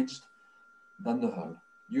more damaged than the hull,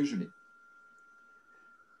 usually.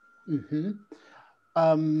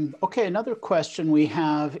 Okay, another question we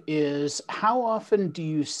have is, how often do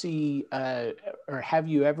you see, or have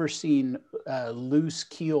you ever seen loose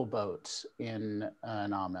keel boats in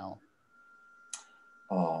an AMEL?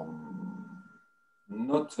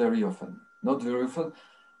 Not very often. Not very often.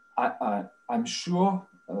 I'm sure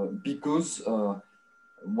because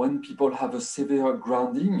when people have a severe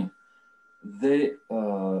grounding, they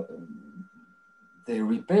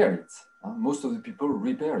repair it. Most of the people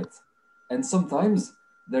repair it. And sometimes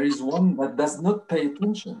there is one that does not pay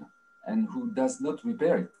attention and who does not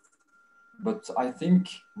repair it. But I think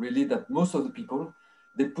really that most of the people,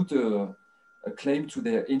 they put a claim to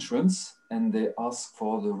their insurance and they ask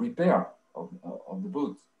for the repair of the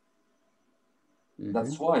boat.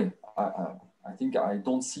 That's why I think I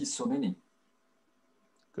don't see so many.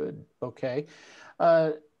 Good, okay.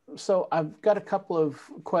 So I've got a couple of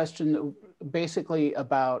questions basically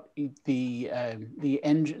about the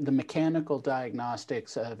mechanical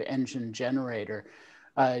diagnostics of engine generator.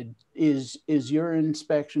 Is your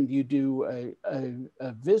inspection, do you do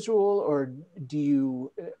a visual, or do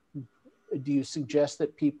you suggest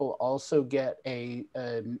that people also get a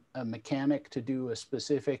mechanic to do a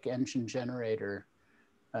specific engine generator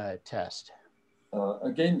test?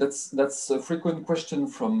 Again, that's a frequent question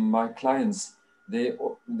from my clients. They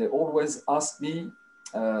always ask me,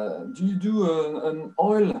 do you do an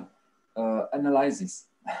oil analysis?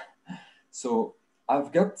 So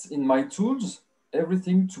I've got in my tools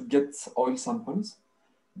everything to get oil samples,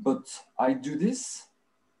 but I do this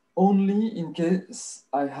only in case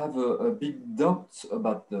I have a big doubt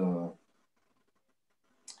about the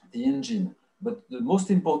engine. But the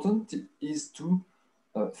most important is to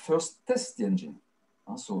first test the engine.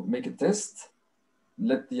 So make a test,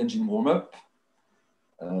 let the engine warm up,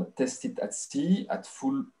 test it at sea at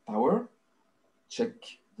full power, check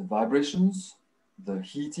the vibrations, the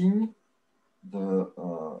heating, the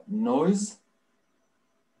noise,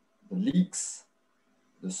 the leaks,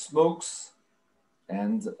 the smokes,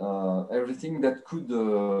 and everything that could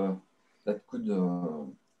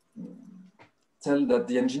tell that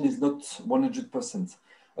the engine is not 100%.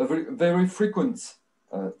 A very frequent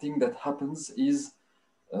thing that happens is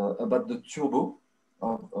about the turbo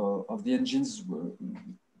of the engines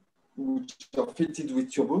which are fitted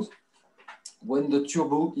with turbos. When the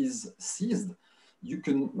turbo is seized, you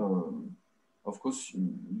can, of course,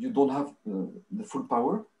 you don't have the full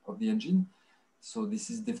power of the engine. So this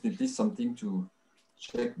is definitely something to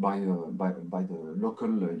check by the local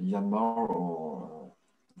Yanmar or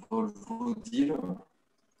Volvo dealer.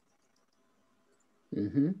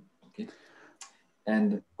 Mm-hmm. Okay.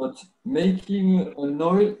 But making an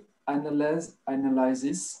oil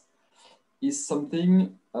analysis is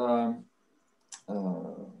something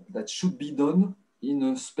that should be done in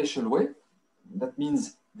a special way. That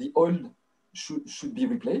means the oil should be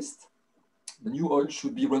replaced. The new oil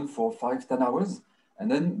should be run for 5-10 hours, and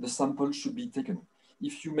then the sample should be taken.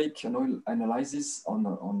 If you make an oil analysis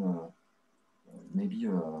on maybe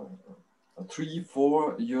a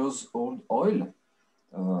 3-4 years old oil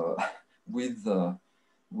with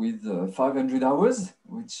 500 hours,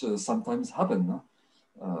 which sometimes happen,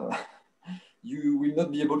 you will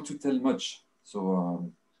not be able to tell much.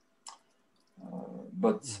 So,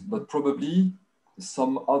 but probably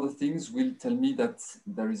some other things will tell me that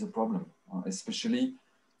there is a problem, especially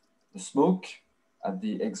the smoke at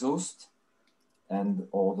the exhaust, and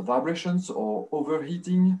or the vibrations or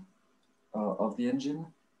overheating of the engine.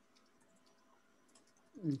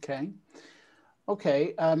 Okay.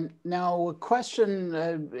 Okay. Now, a question.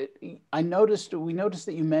 We noticed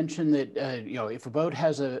that you mentioned that if a boat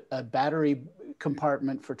has a battery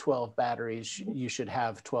compartment for 12 batteries, you should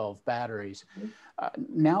have 12 batteries.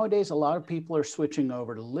 Nowadays, a lot of people are switching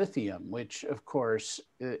over to lithium, which, of course,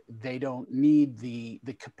 they don't need the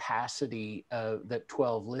capacity that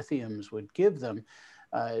 12 lithiums would give them.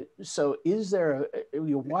 So, is there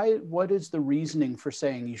what is the reasoning for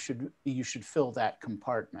saying you should fill that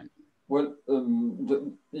compartment? Well,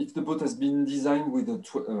 if the boat has been designed with a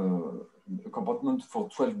compartment for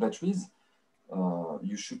 12 batteries,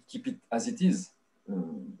 you should keep it as it is.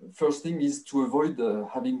 First thing is to avoid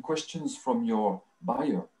having questions from your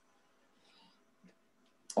buyer.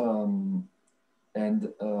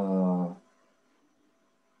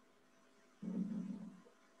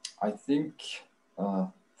 I think,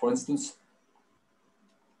 for instance,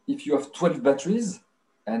 if you have 12 batteries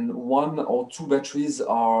and 1 or 2 batteries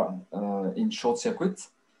are in short circuit,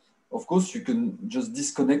 of course, you can just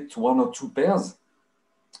disconnect 1 or 2 pairs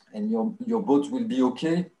and your boat will be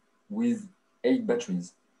okay with 8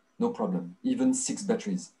 batteries, no problem, even 6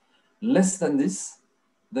 batteries. Less than this,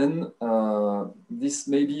 then this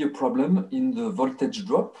may be a problem in the voltage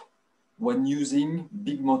drop when using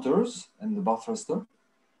big motors and the bar thruster.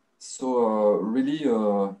 So really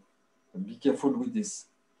be careful with this.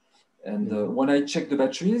 And when I check the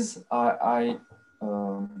batteries, I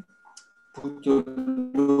put a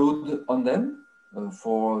load on them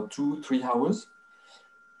for 2-3 hours.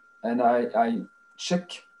 And I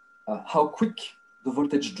check how quick the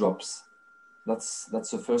voltage drops. That's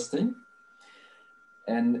the first thing.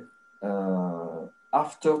 And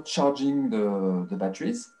after charging the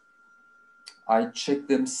batteries, I check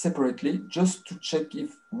them separately just to check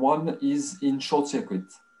if one is in short circuit.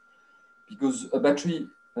 Because a battery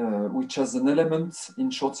which has an element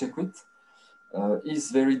in short circuit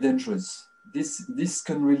is very dangerous. This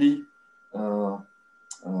can really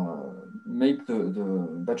make the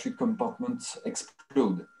battery compartment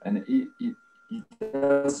explode, and it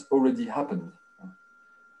has already happened.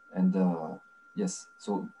 And yes,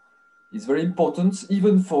 so it's very important,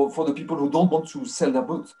 even for the people who don't want to sell their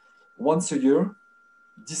boat. Once a year,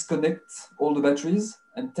 disconnect all the batteries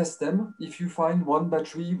and test them. If you find one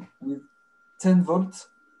battery with 10 volts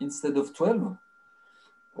instead of 12,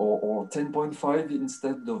 or 10.5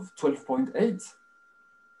 instead of 12.8,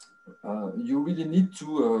 you really need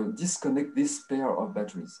to disconnect this pair of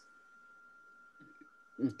batteries.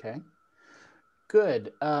 Okay,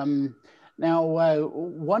 good. Now,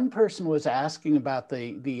 one person was asking about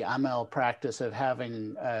the AMEL practice of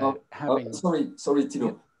having Sorry,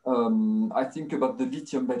 Thilo. Yeah. I think about the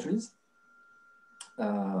lithium batteries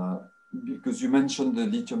because you mentioned the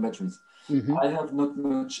lithium batteries. Mm-hmm. I have not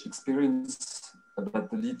much experience about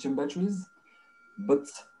the lithium batteries, but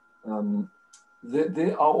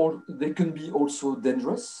they can be also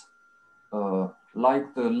dangerous.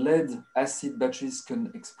 like the lead acid batteries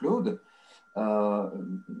can explode.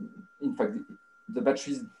 In fact, the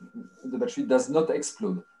battery does not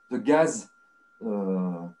explode. The gas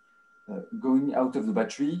going out of the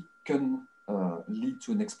battery can lead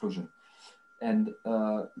to an explosion. And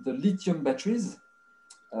the lithium batteries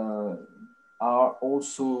are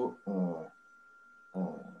also,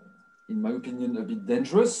 in my opinion, a bit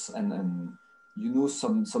dangerous. And you know,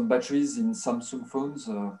 some batteries in Samsung phones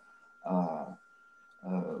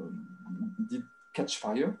did catch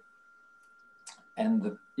fire.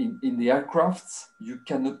 And in the aircrafts, you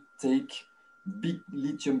cannot take big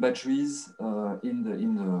lithium batteries in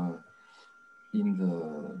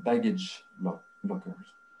the baggage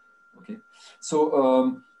lockers. Okay,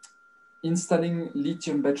 so installing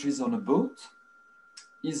lithium batteries on a boat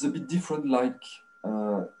is a bit different, like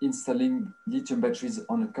installing lithium batteries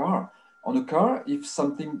on a car. On a car, if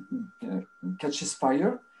something catches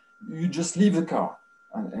fire, you just leave the car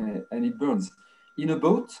and it burns. In a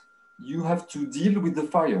boat, you have to deal with the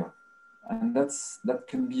fire, and that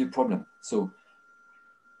can be a problem. So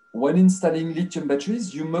when installing lithium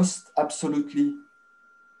batteries, you must absolutely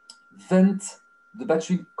vent the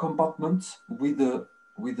battery compartment with a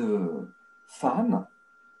fan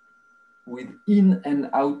with in and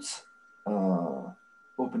out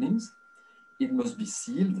openings. It must be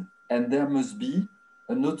sealed, and there must be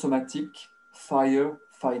an automatic fire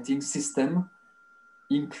fighting system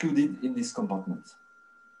included in this compartment.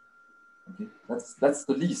 Okay, that's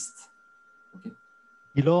the least. Okay.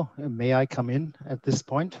 Hilo, may I come in at this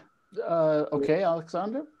point? Okay,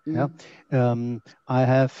 Alexander. Yeah, I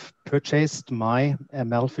have purchased my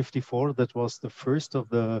ML54. That was the first of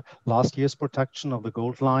the last year's production of the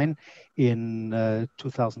Gold line in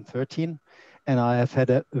 2013. And I have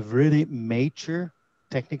had a really major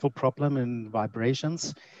technical problem in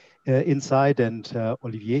vibrations inside, and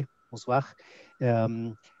Olivier Moswach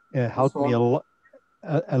helped me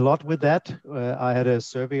a lot with that. I had a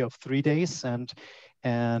survey of 3 days, and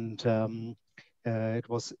it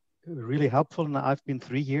was really helpful. And I've been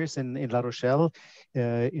 3 years in La Rochelle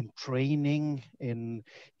in training, in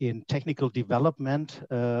technical development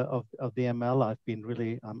of the ML. I've been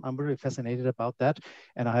really, I'm really fascinated about that.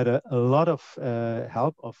 And I had a lot of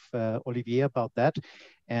help of Olivier about that.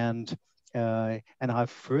 And I've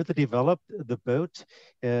further developed the boat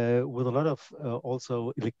with a lot of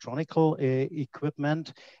also electronical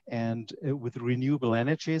equipment, and with renewable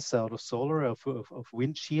energies out of solar, of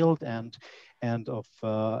windshield, and of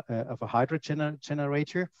a hydrogen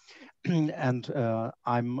generator. And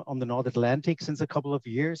I'm on the North Atlantic since a couple of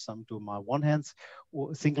years. I'm doing my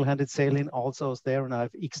single-handed sailing also there, and I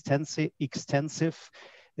have extensive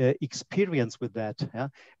experience with that. Yeah?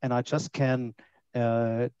 And I just can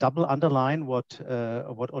double underline what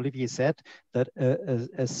Olivier said, that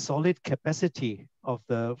a solid capacity of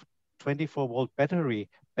the 24-volt battery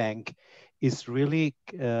bank is really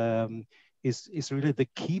really the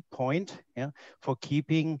key point, yeah, for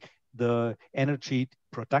keeping the energy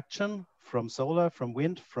production from solar, from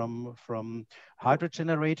wind, from hydro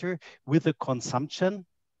generator with the consumption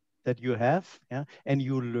that you have, yeah, and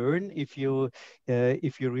you learn if you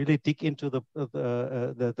really dig into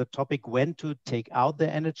the topic, when to take out the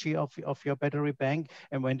energy of your battery bank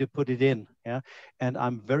and when to put it in, yeah. And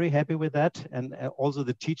I'm very happy with that, and also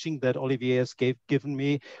the teaching that Olivier has given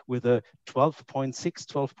me with a 12.6,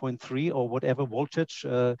 12.3 or whatever voltage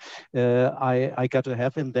I got to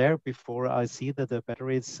have in there before I see that the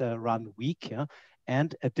batteries run weak, yeah.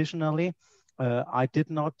 And additionally, I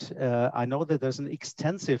know that there's an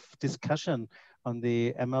extensive discussion on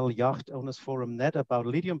the ML Yacht Owners Forum net about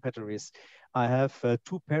lithium batteries. I have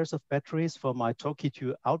 2 pairs of batteries for my Toki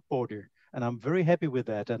 2 outboarder, and I'm very happy with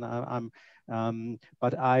that. And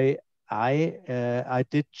but I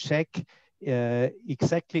did check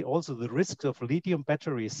exactly also the risks of lithium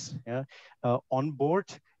batteries, yeah, on board,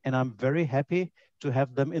 and I'm very happy to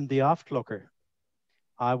have them in the aft locker.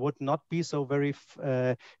 I would not be so very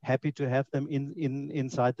happy to have them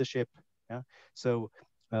inside the ship. Yeah. So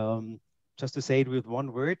just to say it with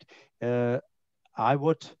one word, I'm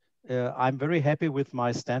very happy with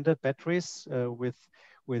my standard batteries with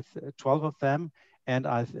 12 of them, and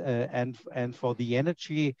and for the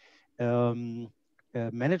energy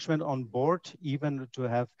management on board, even to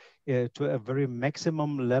have to a very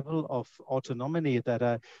maximum level of autonomy that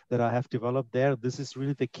I have developed there. This is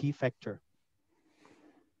really the key factor.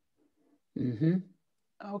 Mm-hmm.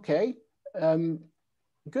 Okay,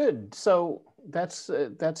 good. So that's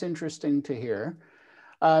interesting to hear.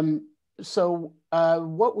 So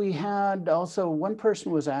what we had also, one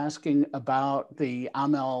person was asking about the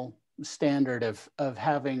AML standard of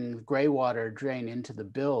having gray water drain into the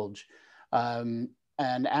bilge. And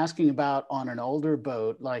asking about on an older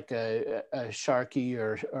boat like a Sharkey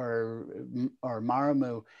or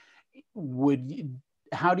Maramu,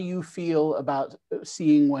 how do you feel about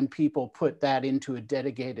seeing when people put that into a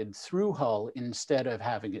dedicated through hull instead of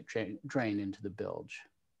having it drain into the bilge?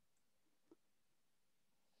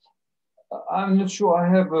 I'm not sure I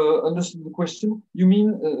have understood the question. You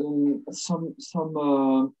mean some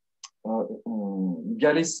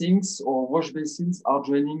galley sinks or wash basins are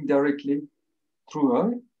draining directly through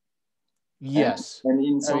hull? Yes. And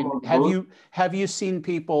in some have you seen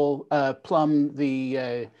people plumb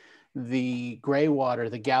the gray water,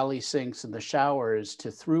 the galley sinks and the showers to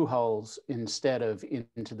through hulls instead of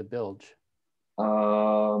into the bilge?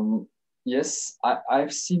 Yes,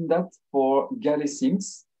 I've seen that for galley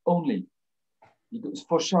sinks only. Because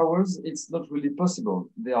for showers, it's not really possible.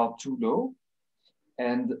 They are too low,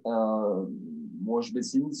 and wash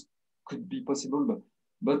basins could be possible,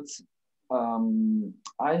 but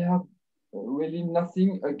I have really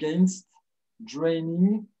nothing against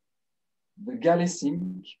draining the galley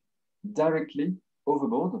sink directly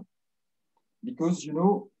overboard, because you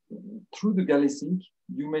know, through the galley sink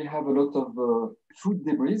you may have a lot of food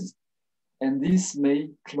debris, and this may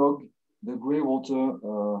clog the gray water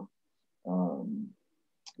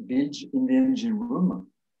bilge in the engine room,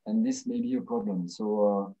 and this may be a problem.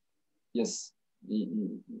 So yes,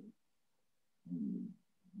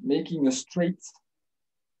 making a straight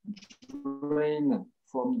drain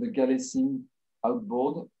from the galley sink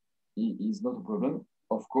outboard is not a problem.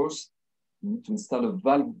 Of course, you need to install a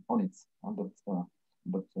valve on it,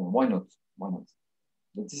 but why not? Why not?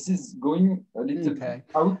 But this is going a little bit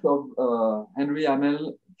out of Henry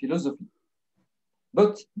Hamel philosophy.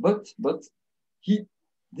 But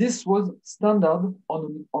this was standard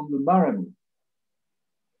on the Maramu.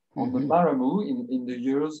 On the Maramu in the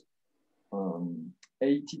years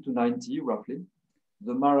 80 to 90 roughly,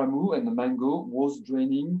 the Maramu and the Mango was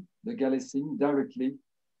draining the galley sink directly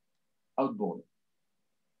outboard.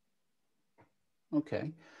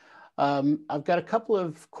 Okay. I've got a couple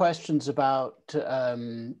of questions about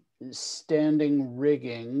standing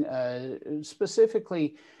rigging.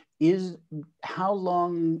 Specifically, how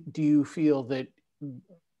long do you feel that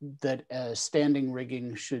standing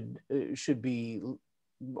rigging should be,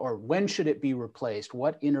 or when should it be replaced?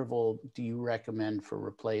 What interval do you recommend for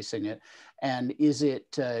replacing it? And is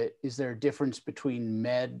there a difference between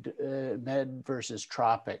med versus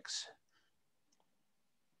tropics?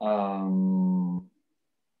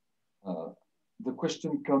 The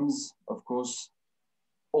question comes, of course,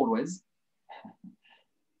 always,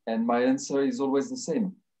 and my answer is always the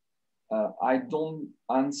same. I don't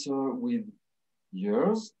answer with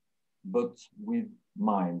years, but with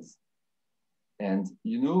miles. And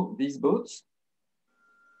you know, these boats,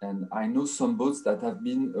 and I know some boats that have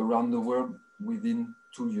been around the world within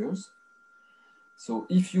 2 years. So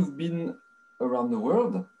if you've been around the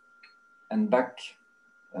world and back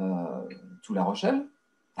to La Rochelle,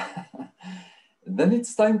 then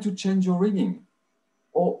it's time to change your rigging.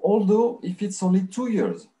 Although if it's only 2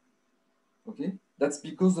 years, okay, that's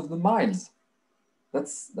because of the miles.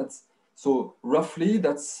 That's so roughly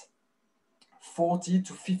that's 40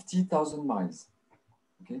 to 50,000 miles.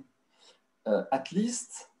 Okay, at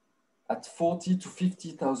least at 40 to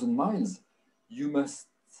 50,000 miles, you must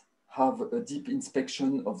have a deep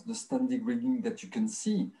inspection of the standing rigging that you can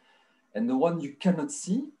see, and the one you cannot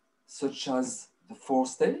see, such as the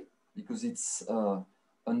forestay, because it's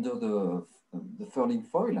under the furling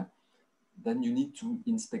foil, then you need to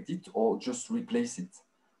inspect it or just replace it.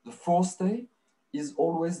 The forestay is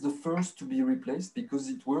always the first to be replaced because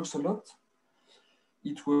it works a lot.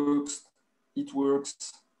 It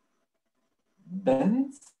works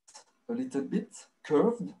bent a little bit,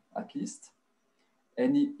 curved at least,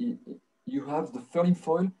 and you have the furling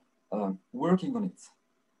foil working on it.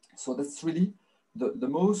 So that's really the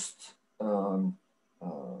most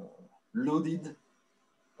loaded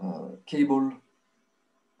cable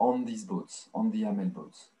on these boats, on the Hamel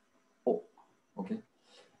boats. Oh, okay.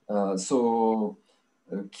 So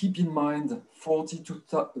keep in mind 40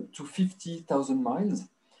 to 50,000 miles.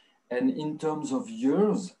 And in terms of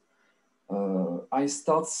years, I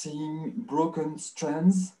start seeing broken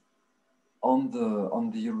strands on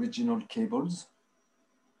the original cables.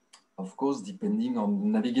 Of course, depending on the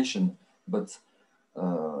navigation, but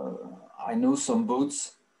I know some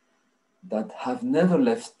boats that have never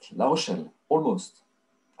left La Rochelle, almost,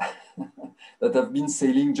 that have been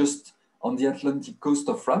sailing just on the Atlantic coast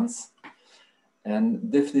of France.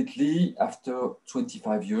 And definitely after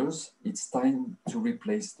 25 years, it's time to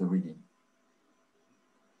replace the rigging.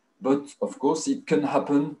 But of course, it can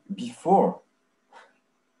happen before.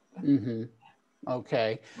 Mm-hmm.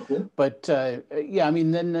 Okay. Okay. But yeah, I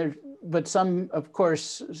mean, then there, but some, of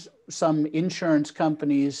course, some insurance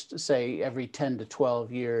companies say every 10 to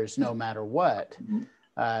 12 years, no matter what. Mm-hmm.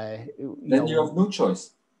 You Then know, you have no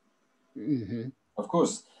choice. mm-hmm. Of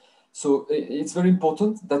course. So it's very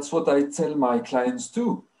important. That's what I tell my clients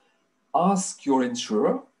too. Ask your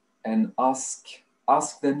insurer and ask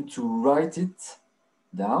them to write it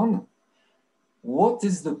down. What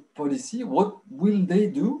is the policy? What will they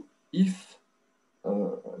do if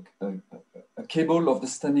a cable of the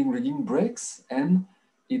standing rigging breaks and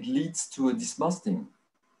it leads to a dismasting?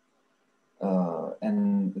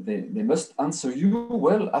 And they must answer you,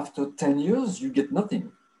 well, after 10 years, you get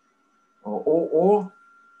nothing. Or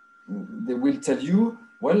they will tell you,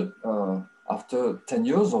 well, after 10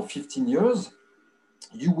 years or 15 years,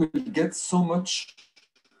 you will get so much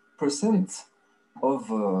percent of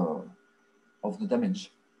the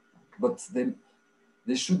damage. But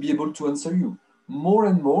they should be able to answer you. More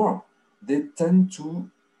and more, they tend to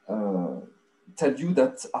tell you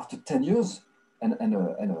that after 10 years and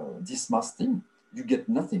a dismasting, you get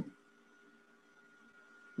nothing.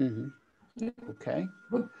 Mm-hmm. Okay.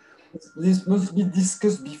 But this must be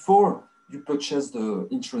discussed before you purchase the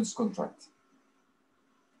insurance contract.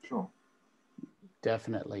 Sure.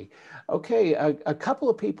 Definitely. Okay, a couple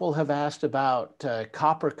of people have asked about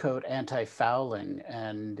copper coat anti-fouling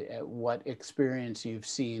and what experience you've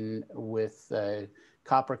seen with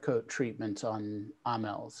copper coat treatments on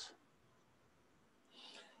AMLs.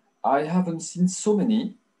 I haven't seen so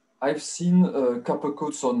many. I've seen copper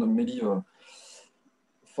coats on maybe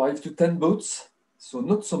 5 to 10 boats, so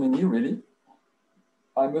not so many really.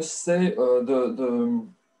 I must say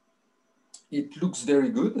it looks very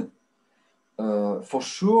good. For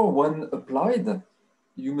sure, when applied,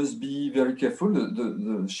 you must be very careful.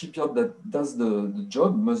 The shipyard that does the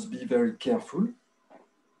job must be very careful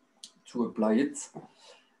to apply it,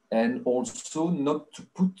 and also not to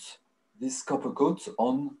put this copper coat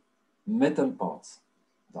on metal parts.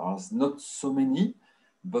 There are not so many,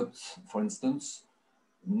 but for instance,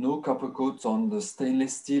 no copper coat on the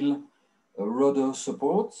stainless steel rudder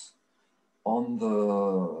supports, on the,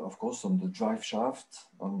 of course, on the drive shaft,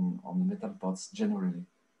 on the metal parts generally.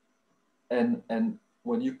 And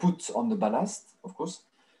when you put on the ballast, of course,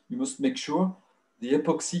 you must make sure the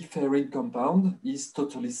epoxy fairing compound is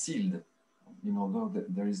totally sealed, in order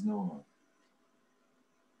that there is no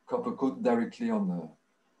copper coat directly on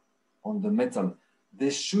the metal. They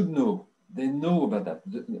should know. They know about that.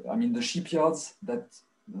 I mean, the shipyards that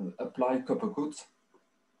apply copper coat,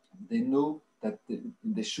 they know that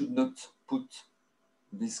they should not put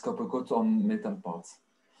this copper coat on metal parts.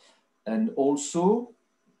 And also,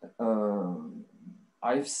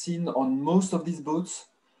 I've seen on most of these boats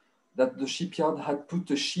that the shipyard had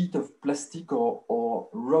put a sheet of plastic or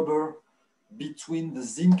rubber between the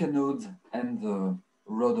zinc anode and the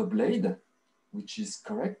rudder blade, which is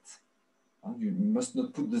correct. You must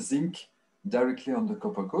not put the zinc directly on the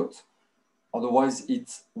copper coat, otherwise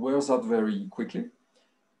it wears out very quickly.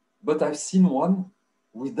 But I've seen one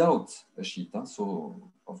without a sheet,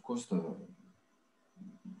 so of course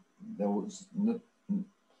there was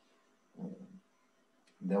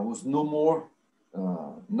no more,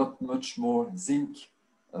 not much more zinc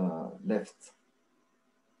left.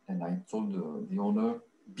 And I told the owner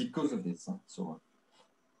because of this.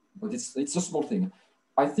 But it's a small thing.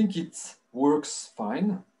 I think it works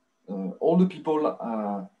fine. All the people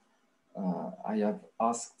I have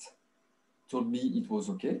asked told me it was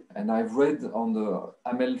okay. And I've read on the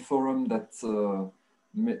AML forum that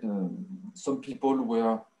some people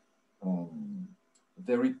were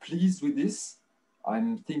very pleased with this.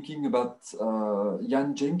 I'm thinking about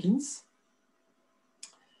Jan Jenkins,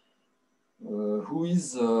 who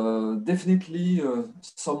is definitely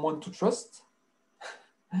someone to trust.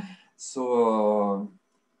 So,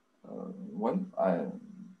 well,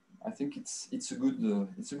 I think it's a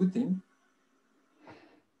good thing.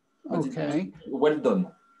 But okay. Well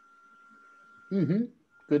done. Mm-hmm.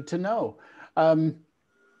 Good to know.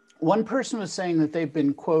 One person was saying that they've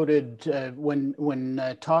been quoted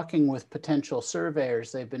when talking with potential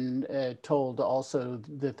surveyors, they've been told also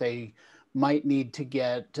that they might need to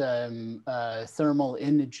get thermal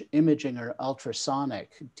imaging or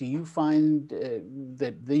ultrasonic. Do you find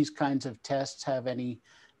that these kinds of tests have any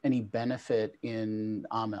benefit in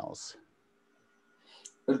AMLs?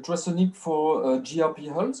 Ultrasonic for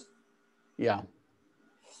GRP hulls? Yeah.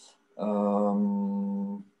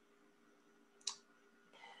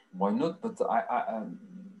 Why not? But I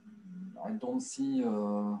don't see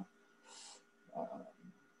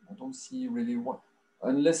I don't see really what,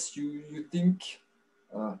 unless you think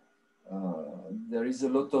there is a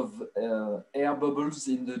lot of air bubbles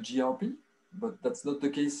in the GRP, but that's not the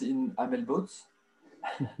case in AML boats.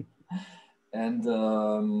 And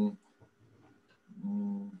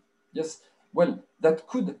yes, well, that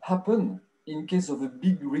could happen in case of a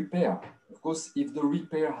big repair. Of course, if the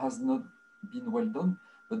repair has not been well done,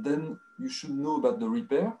 but then you should know about the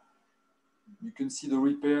repair. You can see the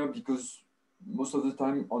repair because most of the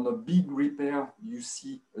time on a big repair, you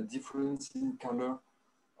see a difference in color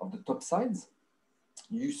of the top sides.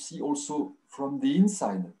 You see also from the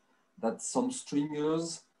inside that some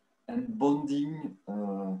stringers and bonding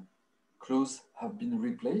clothes have been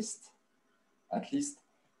replaced. At least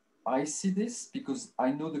I see this because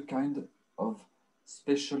I know the kind of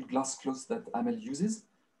special glass cloth that AML uses.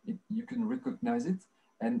 You can recognize it.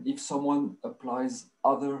 And if someone applies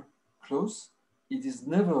other clothes, it is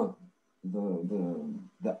never the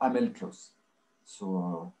AML clothes.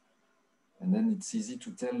 So, and then it's easy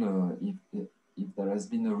to tell if there has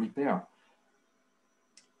been a repair.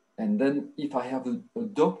 And then if I have a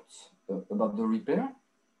doubt about the repair,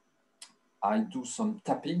 I do some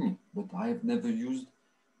tapping, but I have never used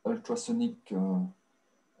ultrasonic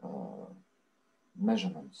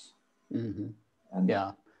measurements. Mm-hmm. And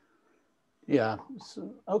yeah. Yeah.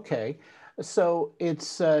 So, okay. So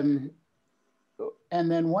it's, and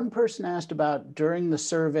then one person asked about during the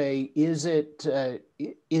survey, is it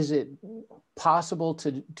possible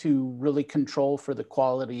to really control for the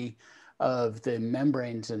quality of the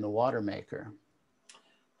membranes in the water maker?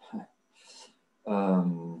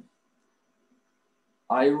 I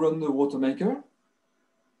run the water maker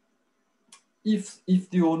if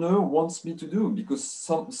the owner wants me to do, because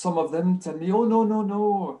some of them tell me, oh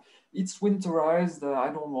no, it's winterized,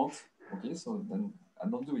 I don't want. Okay, so then I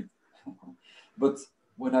don't do it. But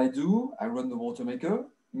when I do, I run the water maker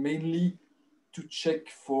mainly to check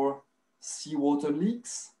for seawater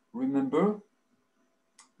leaks. Remember,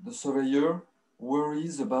 the surveyor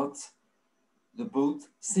worries about the boat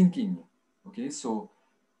sinking. Okay, so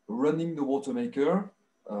running the water maker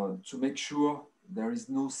to make sure there is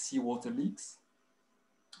no seawater leaks.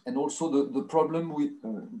 And also the problem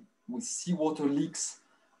with seawater leaks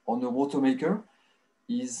on a water maker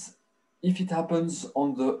is if it happens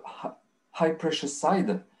on the high pressure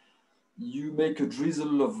side, you make a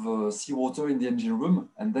drizzle of seawater in the engine room,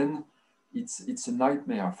 and then it's a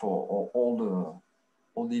nightmare for all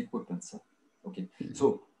the equipment. Okay,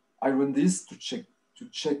 so I run this to check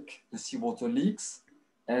the seawater leaks,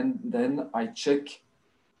 and then I check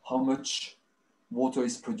how much water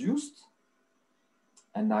is produced,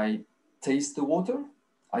 and I taste the water.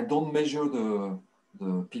 I don't measure the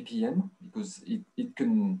ppm because it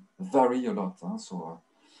can vary a lot. So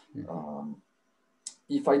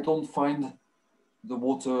if I don't find the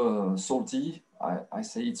water salty, I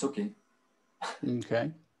say it's okay.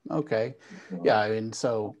 Okay. Yeah, I mean,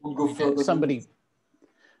 so somebody,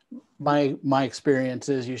 my experience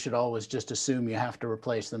is you should always just assume you have to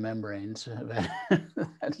replace the membranes.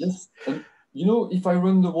 Yes, and you know, if I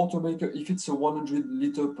run the water maker, if it's a 100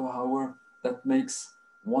 liter per hour, that makes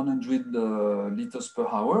 100 liters per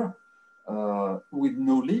hour with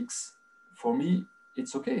no leaks. For me,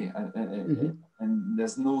 it's okay, and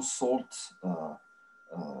there's no salt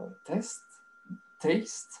taste.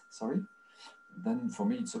 Sorry, then for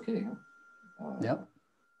me it's okay. Yeah.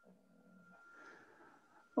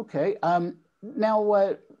 Okay.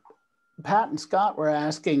 Now, Pat and Scott were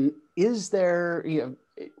asking: is there,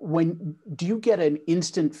 do you get an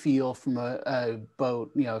instant feel from a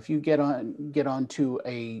boat? You know, if you get onto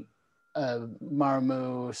a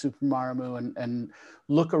Maramu, Super Maramu, and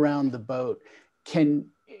look around the boat, can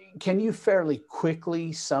you fairly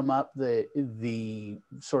quickly sum up the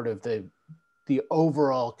sort of the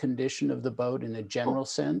overall condition of the boat in a general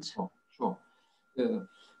sense? Sure.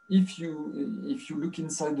 If you look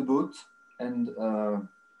inside the boat and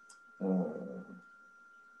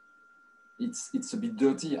it's a bit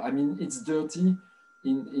dirty. I mean, it's dirty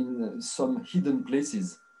in some hidden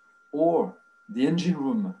places, or the engine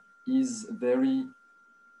room is very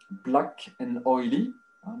black and oily.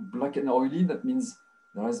 Black and oily, that means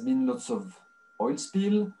there has been lots of oil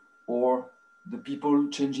spill, or the people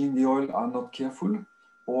changing the oil are not careful,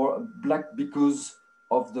 or black because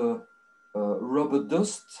of the rubber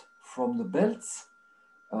dust from the belts.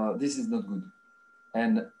 This is not good.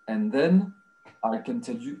 And then I can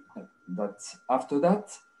tell you that after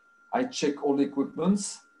that, I check all the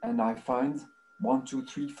equipments and I find 1, 2,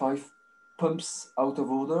 3, 5 pumps out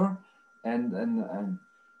of order and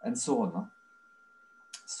so on.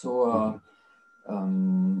 So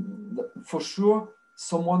for sure,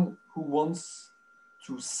 someone who wants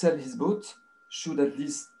to sell his boat should at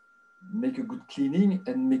least make a good cleaning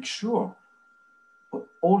and make sure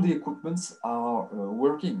all the equipments are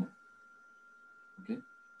working. Okay,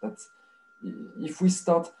 that's if we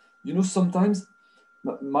start. You know, sometimes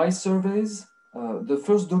my surveys, the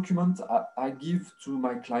first document I give to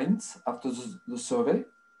my clients after the survey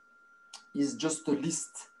is just a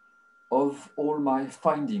list of all my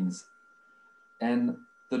findings, and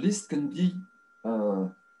the list can be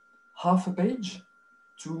half a page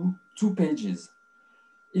to 2 pages.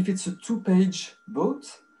 If it's a 2-page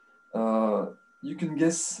boat, you can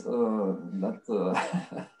guess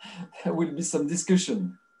that there will be some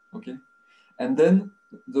discussion, okay? And then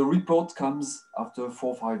the report comes after 4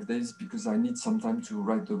 or 5 days because I need some time to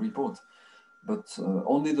write the report. But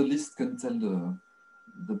only the list can tell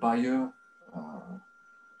the buyer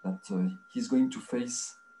that he's going to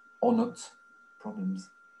face or not problems.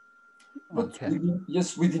 But Okay.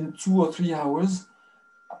 within 2 or 3 hours,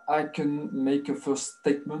 I can make a first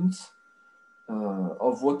statement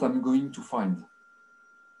of what I'm going to find.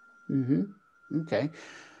 Mm-hmm. Okay,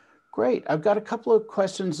 great. I've got a couple of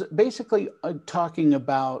questions, basically talking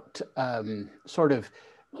about sort of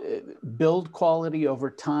build quality over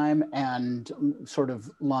time and sort of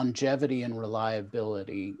longevity and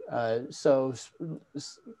reliability. So, you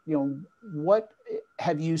know, what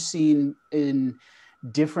have you seen in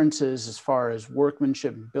differences as far as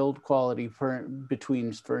workmanship and build quality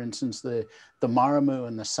between, for instance, the Maramu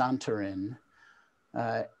and the Santorin?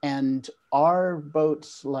 And are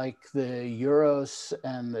boats like the Euros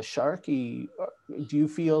and the Sharky, do you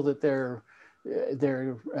feel that they're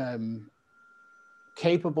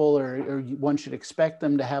capable, or one should expect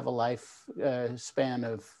them to have a life span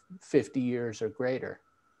of 50 years or greater?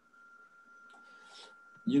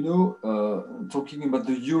 You know, talking about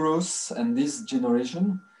the Euros and this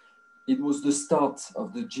generation, it was the start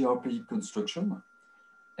of the GRP construction,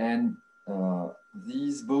 and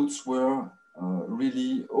these boats were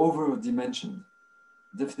really over-dimensioned,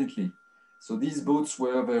 definitely. So these boats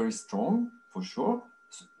were very strong, for sure.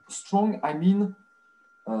 Strong, I mean,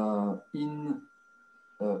 in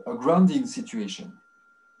a grounding situation.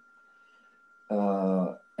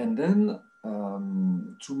 And then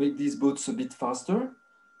to make these boats a bit faster,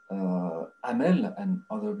 Amel and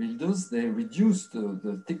other builders, they reduced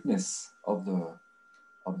the thickness of the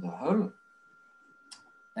hull,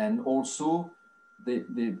 and also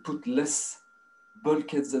they put less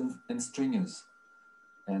bulkheads and stringers,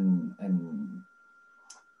 and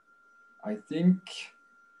I think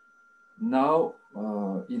now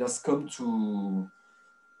it has come to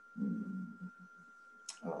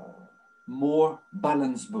more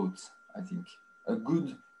balanced boats. I think a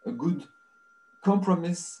good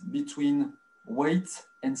compromise between weight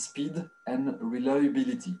and speed and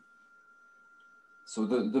reliability. So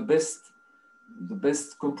the best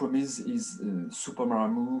compromise is Super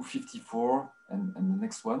Maramu 54 and the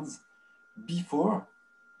next ones. Before,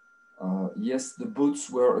 yes, the boats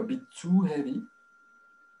were a bit too heavy.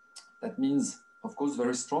 That means, of course,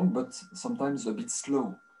 very strong, but sometimes a bit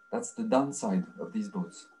slow. That's the downside of these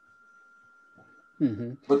boats.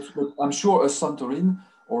 Mm-hmm. But I'm sure a Santorin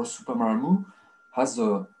or Super Maramu has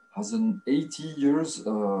an 80 years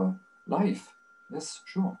life. Yes,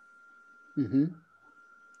 sure. Mm-hmm.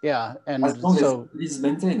 Yeah, and as long so as it is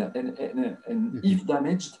maintained and mm-hmm. if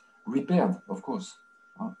damaged, repaired, of course.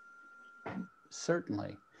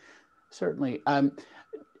 Certainly.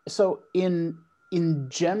 So in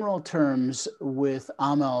general terms, with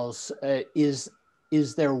AMELs, is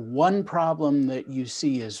there one problem that you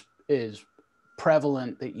see is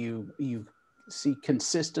prevalent, that you see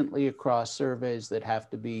consistently across surveys that have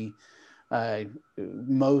to be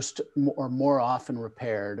most or more often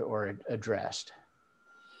repaired or addressed?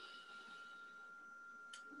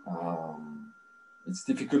 It's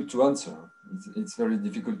difficult to answer. It's very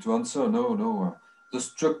difficult to answer. No. The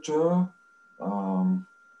structure and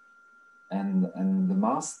the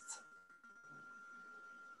mast.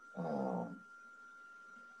 I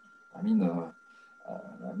mean,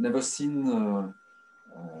 I've never seen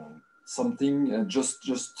something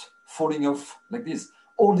just falling off like this.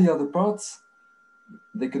 All the other parts,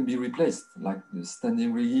 they can be replaced, like the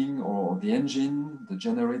standing rigging or the engine, the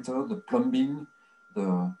generator, the plumbing,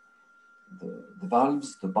 the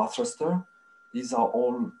valves, the bar thruster. These are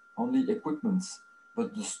all only equipments.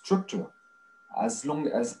 But the structure, as long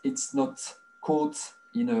as it's not caught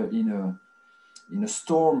in a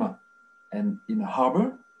storm and in a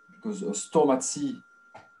harbor, because a storm at sea,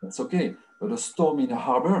 that's okay, but a storm in a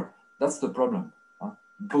harbor, that's the problem.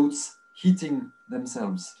 Boats hitting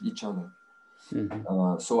themselves, each other.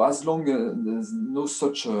 Mm-hmm. So as long as there's no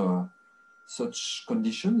such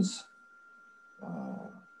conditions,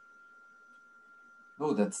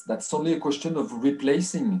 no, that's only a question of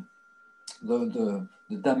replacing the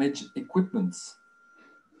damaged equipments,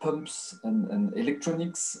 pumps and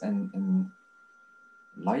electronics and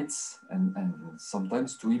lights, and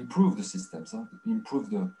sometimes to improve the systems, improve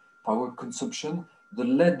the power consumption. The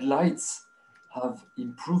LED lights have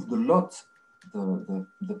improved a lot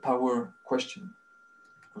the power question,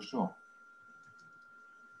 for sure.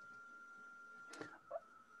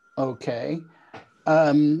 Okay.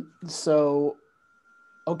 So,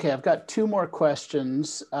 okay, I've got two more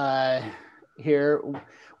questions here.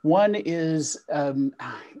 One is,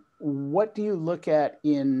 what do you look at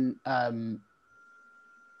in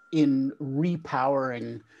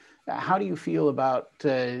repowering? How do you feel about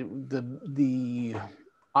the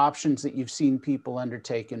options that you've seen people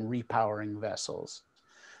undertake in repowering vessels?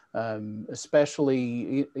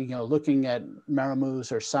 Especially, looking at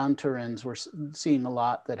Maremous or Santorins, we're seeing a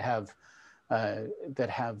lot that have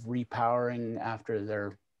repowering after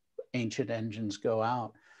their ancient engines go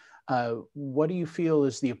out. What do you feel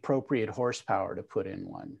is the appropriate horsepower to put in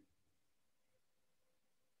one?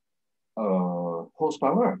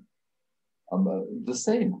 Horsepower, the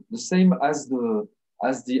same as the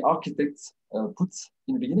architect put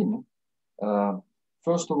in the beginning.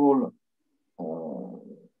 First of all,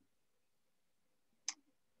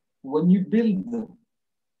 when you build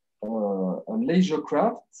a leisure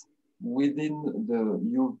craft within the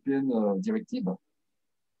European directive,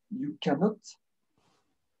 you cannot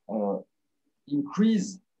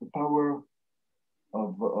increase the power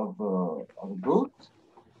of a boat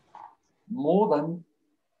more than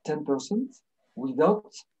 10%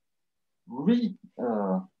 without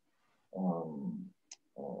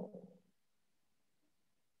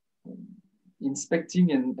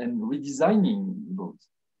inspecting and redesigning the boat.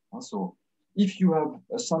 So if you have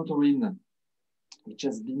a Santorin which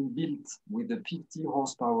has been built with a 50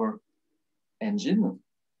 horsepower engine,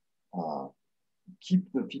 keep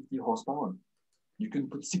the 50 horsepower. You can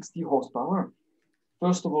put 60 horsepower.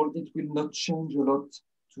 First of all, it will not change a lot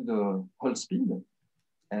to the hull speed.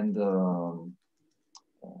 And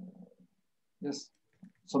yes,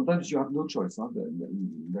 sometimes you have no choice. Huh?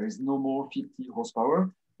 There is no more 50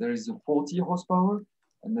 horsepower. There is a 40 horsepower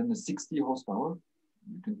and then a 60 horsepower.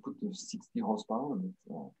 You can put the 60 horsepower.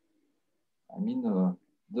 But, I mean,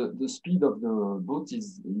 the speed of the boat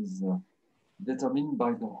is determined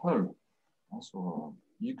by the hull. So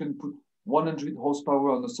you can put 100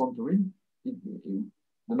 horsepower on the Santorin.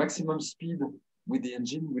 The maximum speed with the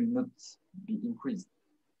engine will not be increased.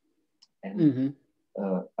 And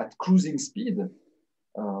at cruising speed,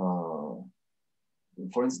 for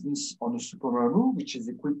instance, on a Super Maremous, which is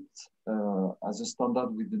equipped as a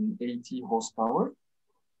standard with an 80 horsepower,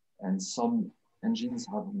 and some engines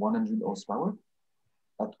have 100 horsepower.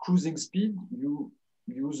 At cruising speed, you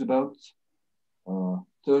use about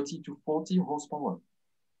 30 to 40 horsepower.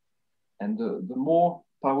 And the more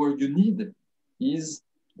power you need is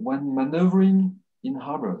when maneuvering in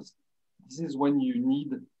harbors. This is when you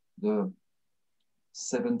need the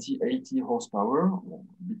 70, 80 horsepower, or a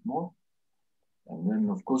bit more. And then,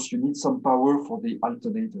 of course, you need some power for the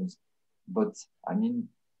alternators. But, I mean,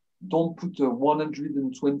 don't put a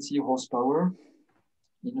 120 horsepower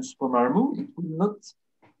in a Super Maremous. It will not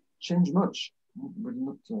change much. It will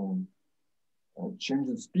not change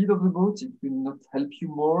the speed of the boat. It will not help you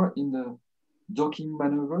more in the docking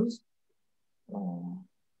maneuvers.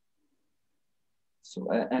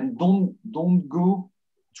 And don't go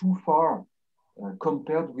too far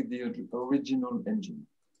compared with the original engine.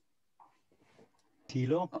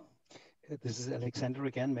 Thilo, this is Alexander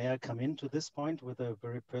again. May I come into this point with a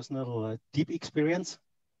very personal, deep experience?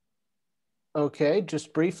 Okay,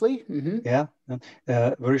 just briefly. Yeah,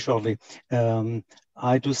 very shortly.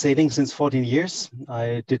 I do sailing since 14 years.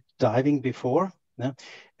 I did diving before,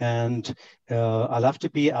 and I love to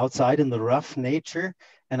be outside in the rough nature.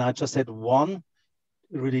 And I just had one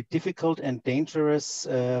really difficult and dangerous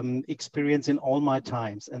experience in all my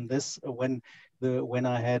times. And this when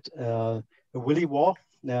I had a willy war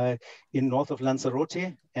in north of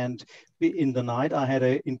Lanzarote, and in the night I had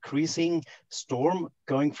an increasing storm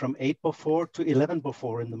going from 8 before to 11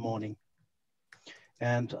 before in the morning.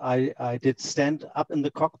 And I did stand up in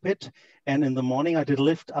the cockpit, and in the morning I did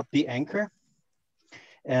lift up the anchor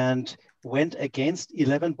and went against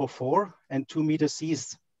 11 before and 2 meter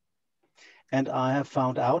seas. And I have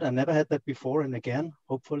found out, I never had that before, and again,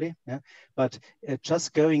 hopefully, but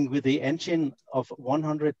just going with the engine of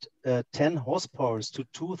 110 horsepower to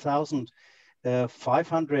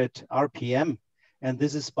 2,500 RPM, and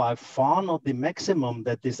this is by far not the maximum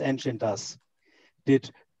that this engine does,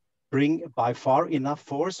 did bring by far enough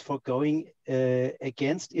force for going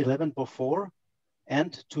against 11 before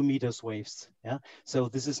and 2 meters waves. Yeah. So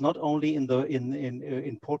this is not only in the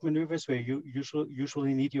in port maneuvers where you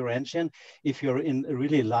usually need your engine. If you're in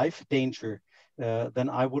really life danger, then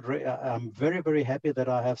I'm very, very happy that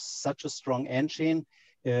I have such a strong engine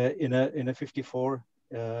in a 54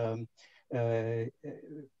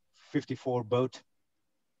 54 boat.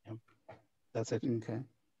 Yeah. That's it. Okay.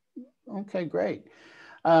 Okay, great.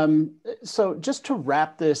 So just to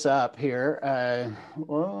wrap this up here,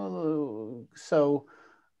 so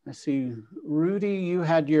I see, Rudy, you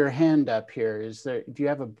had your hand up here. Do you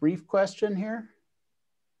have a brief question here?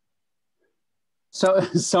 So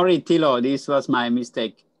sorry, Tilo, this was my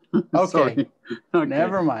mistake. Okay. Okay.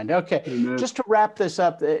 Never mind. Okay. Just to wrap this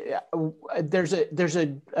up, there's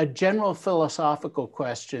a general philosophical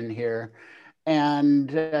question here.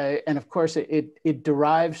 And of course, it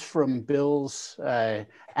derives from Bill's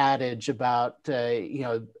adage about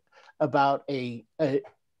about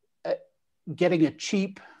getting a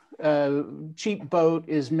cheap boat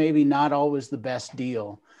is maybe not always the best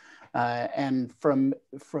deal. And from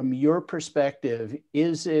your perspective,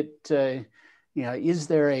 is it is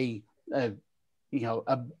there a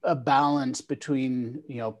balance between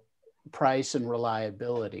price and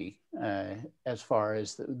reliability as far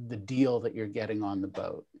as the deal that you're getting on the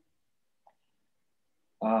boat?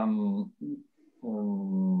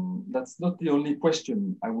 That's not the only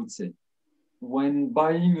question, I would say. When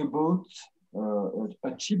buying a boat,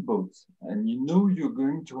 a cheap boat, and you know you're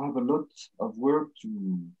going to have a lot of work to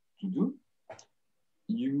do,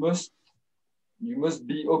 you must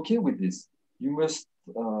be okay with this. You must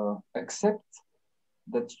accept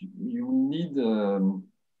that you need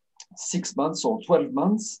 6 months or 12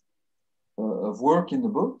 months of work in the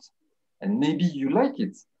boat, and maybe you like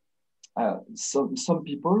it. Some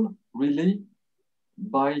people really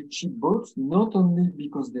buy cheap boats not only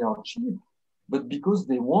because they are cheap, but because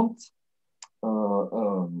they want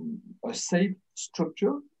a safe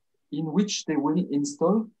structure in which they will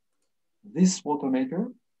install this water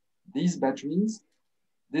maker, these batteries,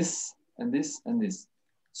 this and this and this.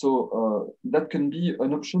 So that can be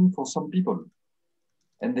an option for some people,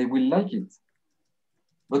 and they will like it.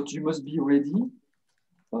 But you must be ready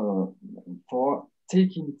for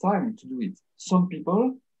taking time to do it. Some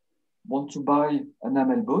people want to buy an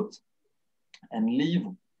AML boat and leave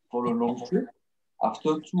for a long trip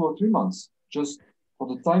after 2 or 3 months, just for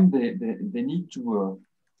the time they need to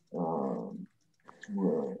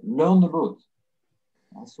learn the boat.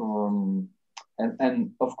 So,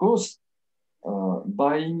 and of course,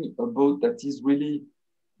 buying a boat that is really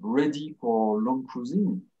ready for long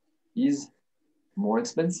cruising is more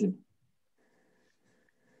expensive.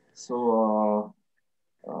 So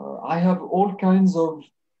I have all kinds of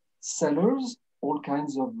sellers, all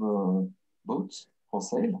kinds of boats for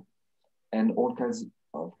sale, and all kinds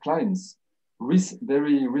of clients.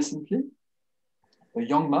 Very recently, a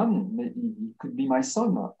young man, he could be my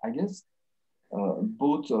son, I guess,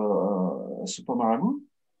 bought a Super Maramo,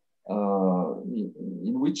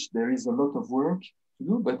 in which there is a lot of work to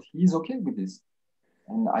do, but he's okay with this.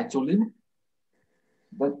 And I told him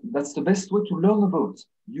that that's the best way to learn a boat.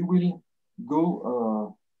 You will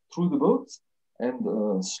go through the boat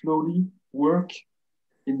and slowly work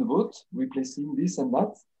in the boat, replacing this and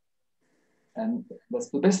that. And that's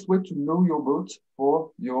the best way to know your boat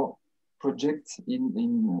for your project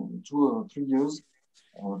in 2 or 3 years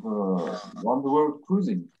of around the world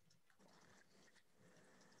cruising.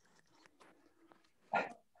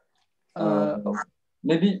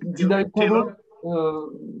 Maybe did I cover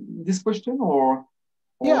this question or?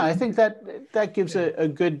 Yeah, I think that gives a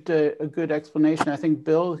good explanation. I think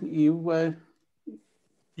Bill, you.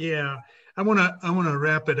 Yeah, I want to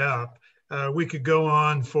wrap it up. We could go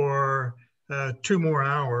on for 2 more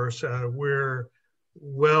hours. We're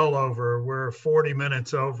well over. We're 40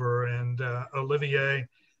 minutes over. And Olivier,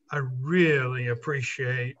 I really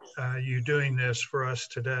appreciate you doing this for us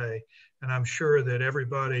today. And I'm sure that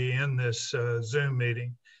everybody in this Zoom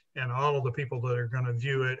meeting and all of the people that are going to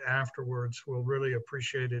view it afterwards will really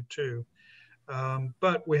appreciate it too.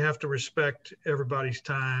 But we have to respect everybody's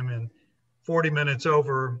time, and 40 minutes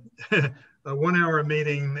over, a 1 hour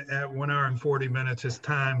meeting at 1 hour and 40 minutes is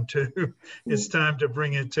time to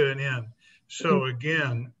bring it to an end. So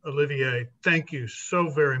again, Olivier, thank you so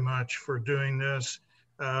very much for doing this.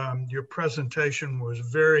 Your presentation was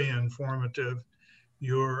very informative.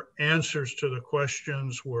 Your answers to the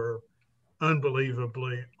questions were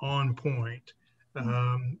unbelievably on point. And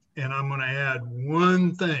I'm going to add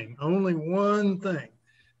one thing, only one thing,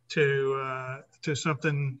 to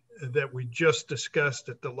something that we just discussed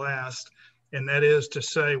at the last, and that is to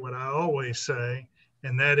say what I always say,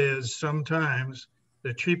 and that is sometimes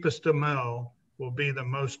the cheapest AML will be the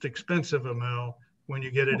most expensive Amel when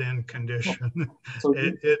you get it in condition. So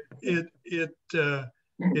it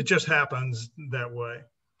just happens that way.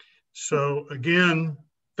 So again,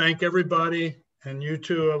 thank everybody, and you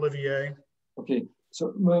too, Olivier. okay.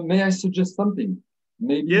 So may I suggest something?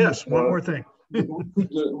 Maybe yes, one more thing.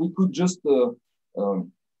 we could just do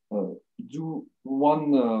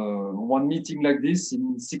one meeting like this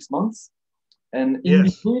in 6 months, and in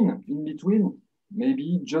between,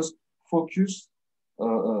 maybe just focus.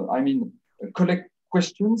 Collect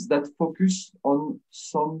questions that focus on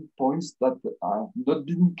some points that have not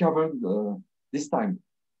been covered this time.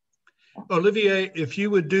 Olivier, if you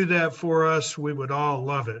would do that for us, we would all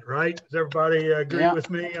love it, right? Does everybody agree with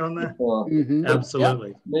me on that? Absolutely.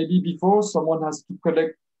 Yeah. Maybe before someone has to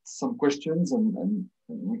collect some questions, and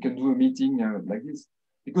we can do a meeting like this,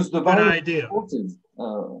 because the good idea forces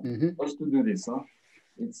us to do this. Huh?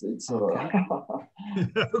 It's okay.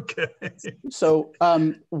 Okay. So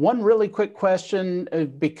one really quick question,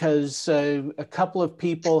 because a couple of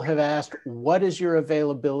people have asked, what is your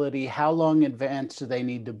availability? How long in advance do they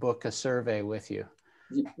need to book a survey with you?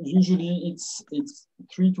 Usually it's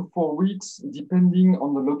 3 to 4 weeks, depending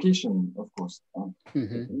on the location, of course.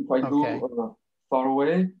 If I go far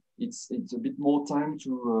away, it's a bit more time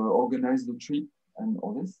to organize the trip and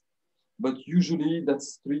all this. But usually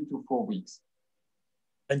that's 3 to 4 weeks.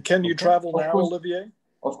 And can you travel now, Olivier?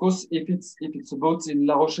 Of course, if it's a boat in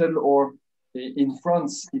La Rochelle or in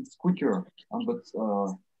France, it's quicker. But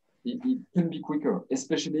it can be quicker,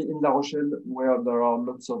 especially in La Rochelle, where there are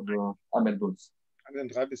lots of AMEL boats. In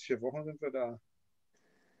 3 bis 4 Wochen sind wir da.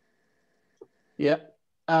 Yeah.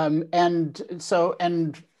 And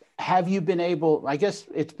have you been able, I guess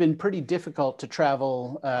it's been pretty difficult to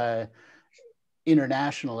travel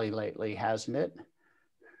internationally lately, hasn't it?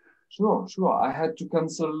 Sure. I had to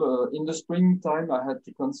cancel in the springtime. I had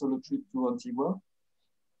to cancel a trip to Antigua,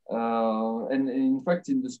 and in fact,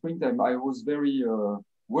 in the springtime, I was very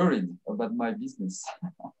worried about my business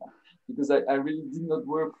because I really did not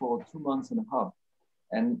work for 2 months and a half,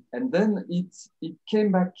 and then it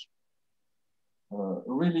came back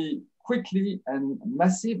really quickly and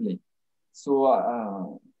massively. So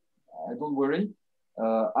I don't worry.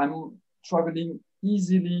 I'm traveling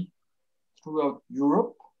easily throughout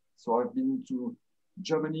Europe. So I've been to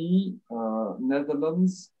Germany,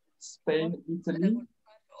 Netherlands, Spain, Italy,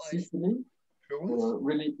 Sicily,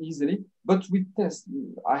 really easily. But with tests,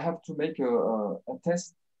 I have to make a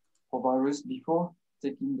test for virus before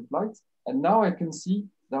taking the flight. And now I can see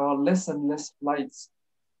there are less and less flights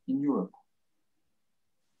in Europe.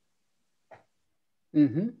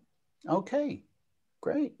 Okay,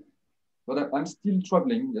 great. But I'm still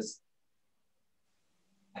traveling, yes.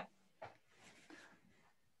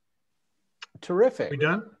 Terrific.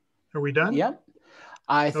 Are we done? Yep.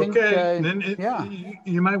 I think, then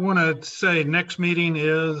you might want to say next meeting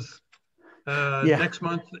is, next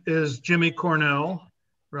month is Jimmy Cornell,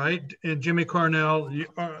 right? And Jimmy Cornell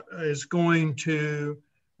is going to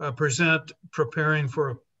present preparing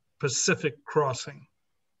for a Pacific crossing.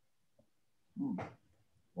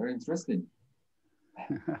 Very interesting.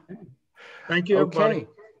 Thank you, everybody. Okay.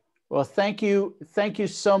 Well, thank you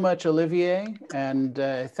so much, Olivier, and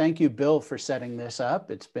thank you, Bill, for setting this up.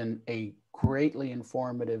 It's been a greatly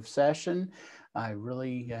informative session.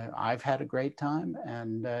 I've had a great time,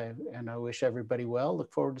 and I wish everybody well.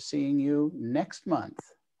 Look forward to seeing you next month.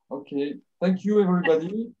 Okay, thank you,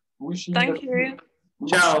 everybody. Wishing thank you.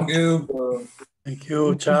 Ciao. Thank you. Thank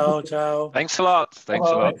you. Ciao, ciao. Thanks a lot. Thanks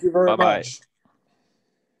a lot. Thank you very much.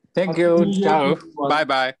 Thank you. Ciao.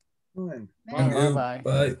 Bye-bye. Bye-bye.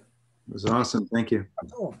 Bye. It was awesome. Thank you.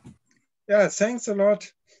 Yeah, thanks a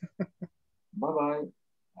lot. Bye-bye.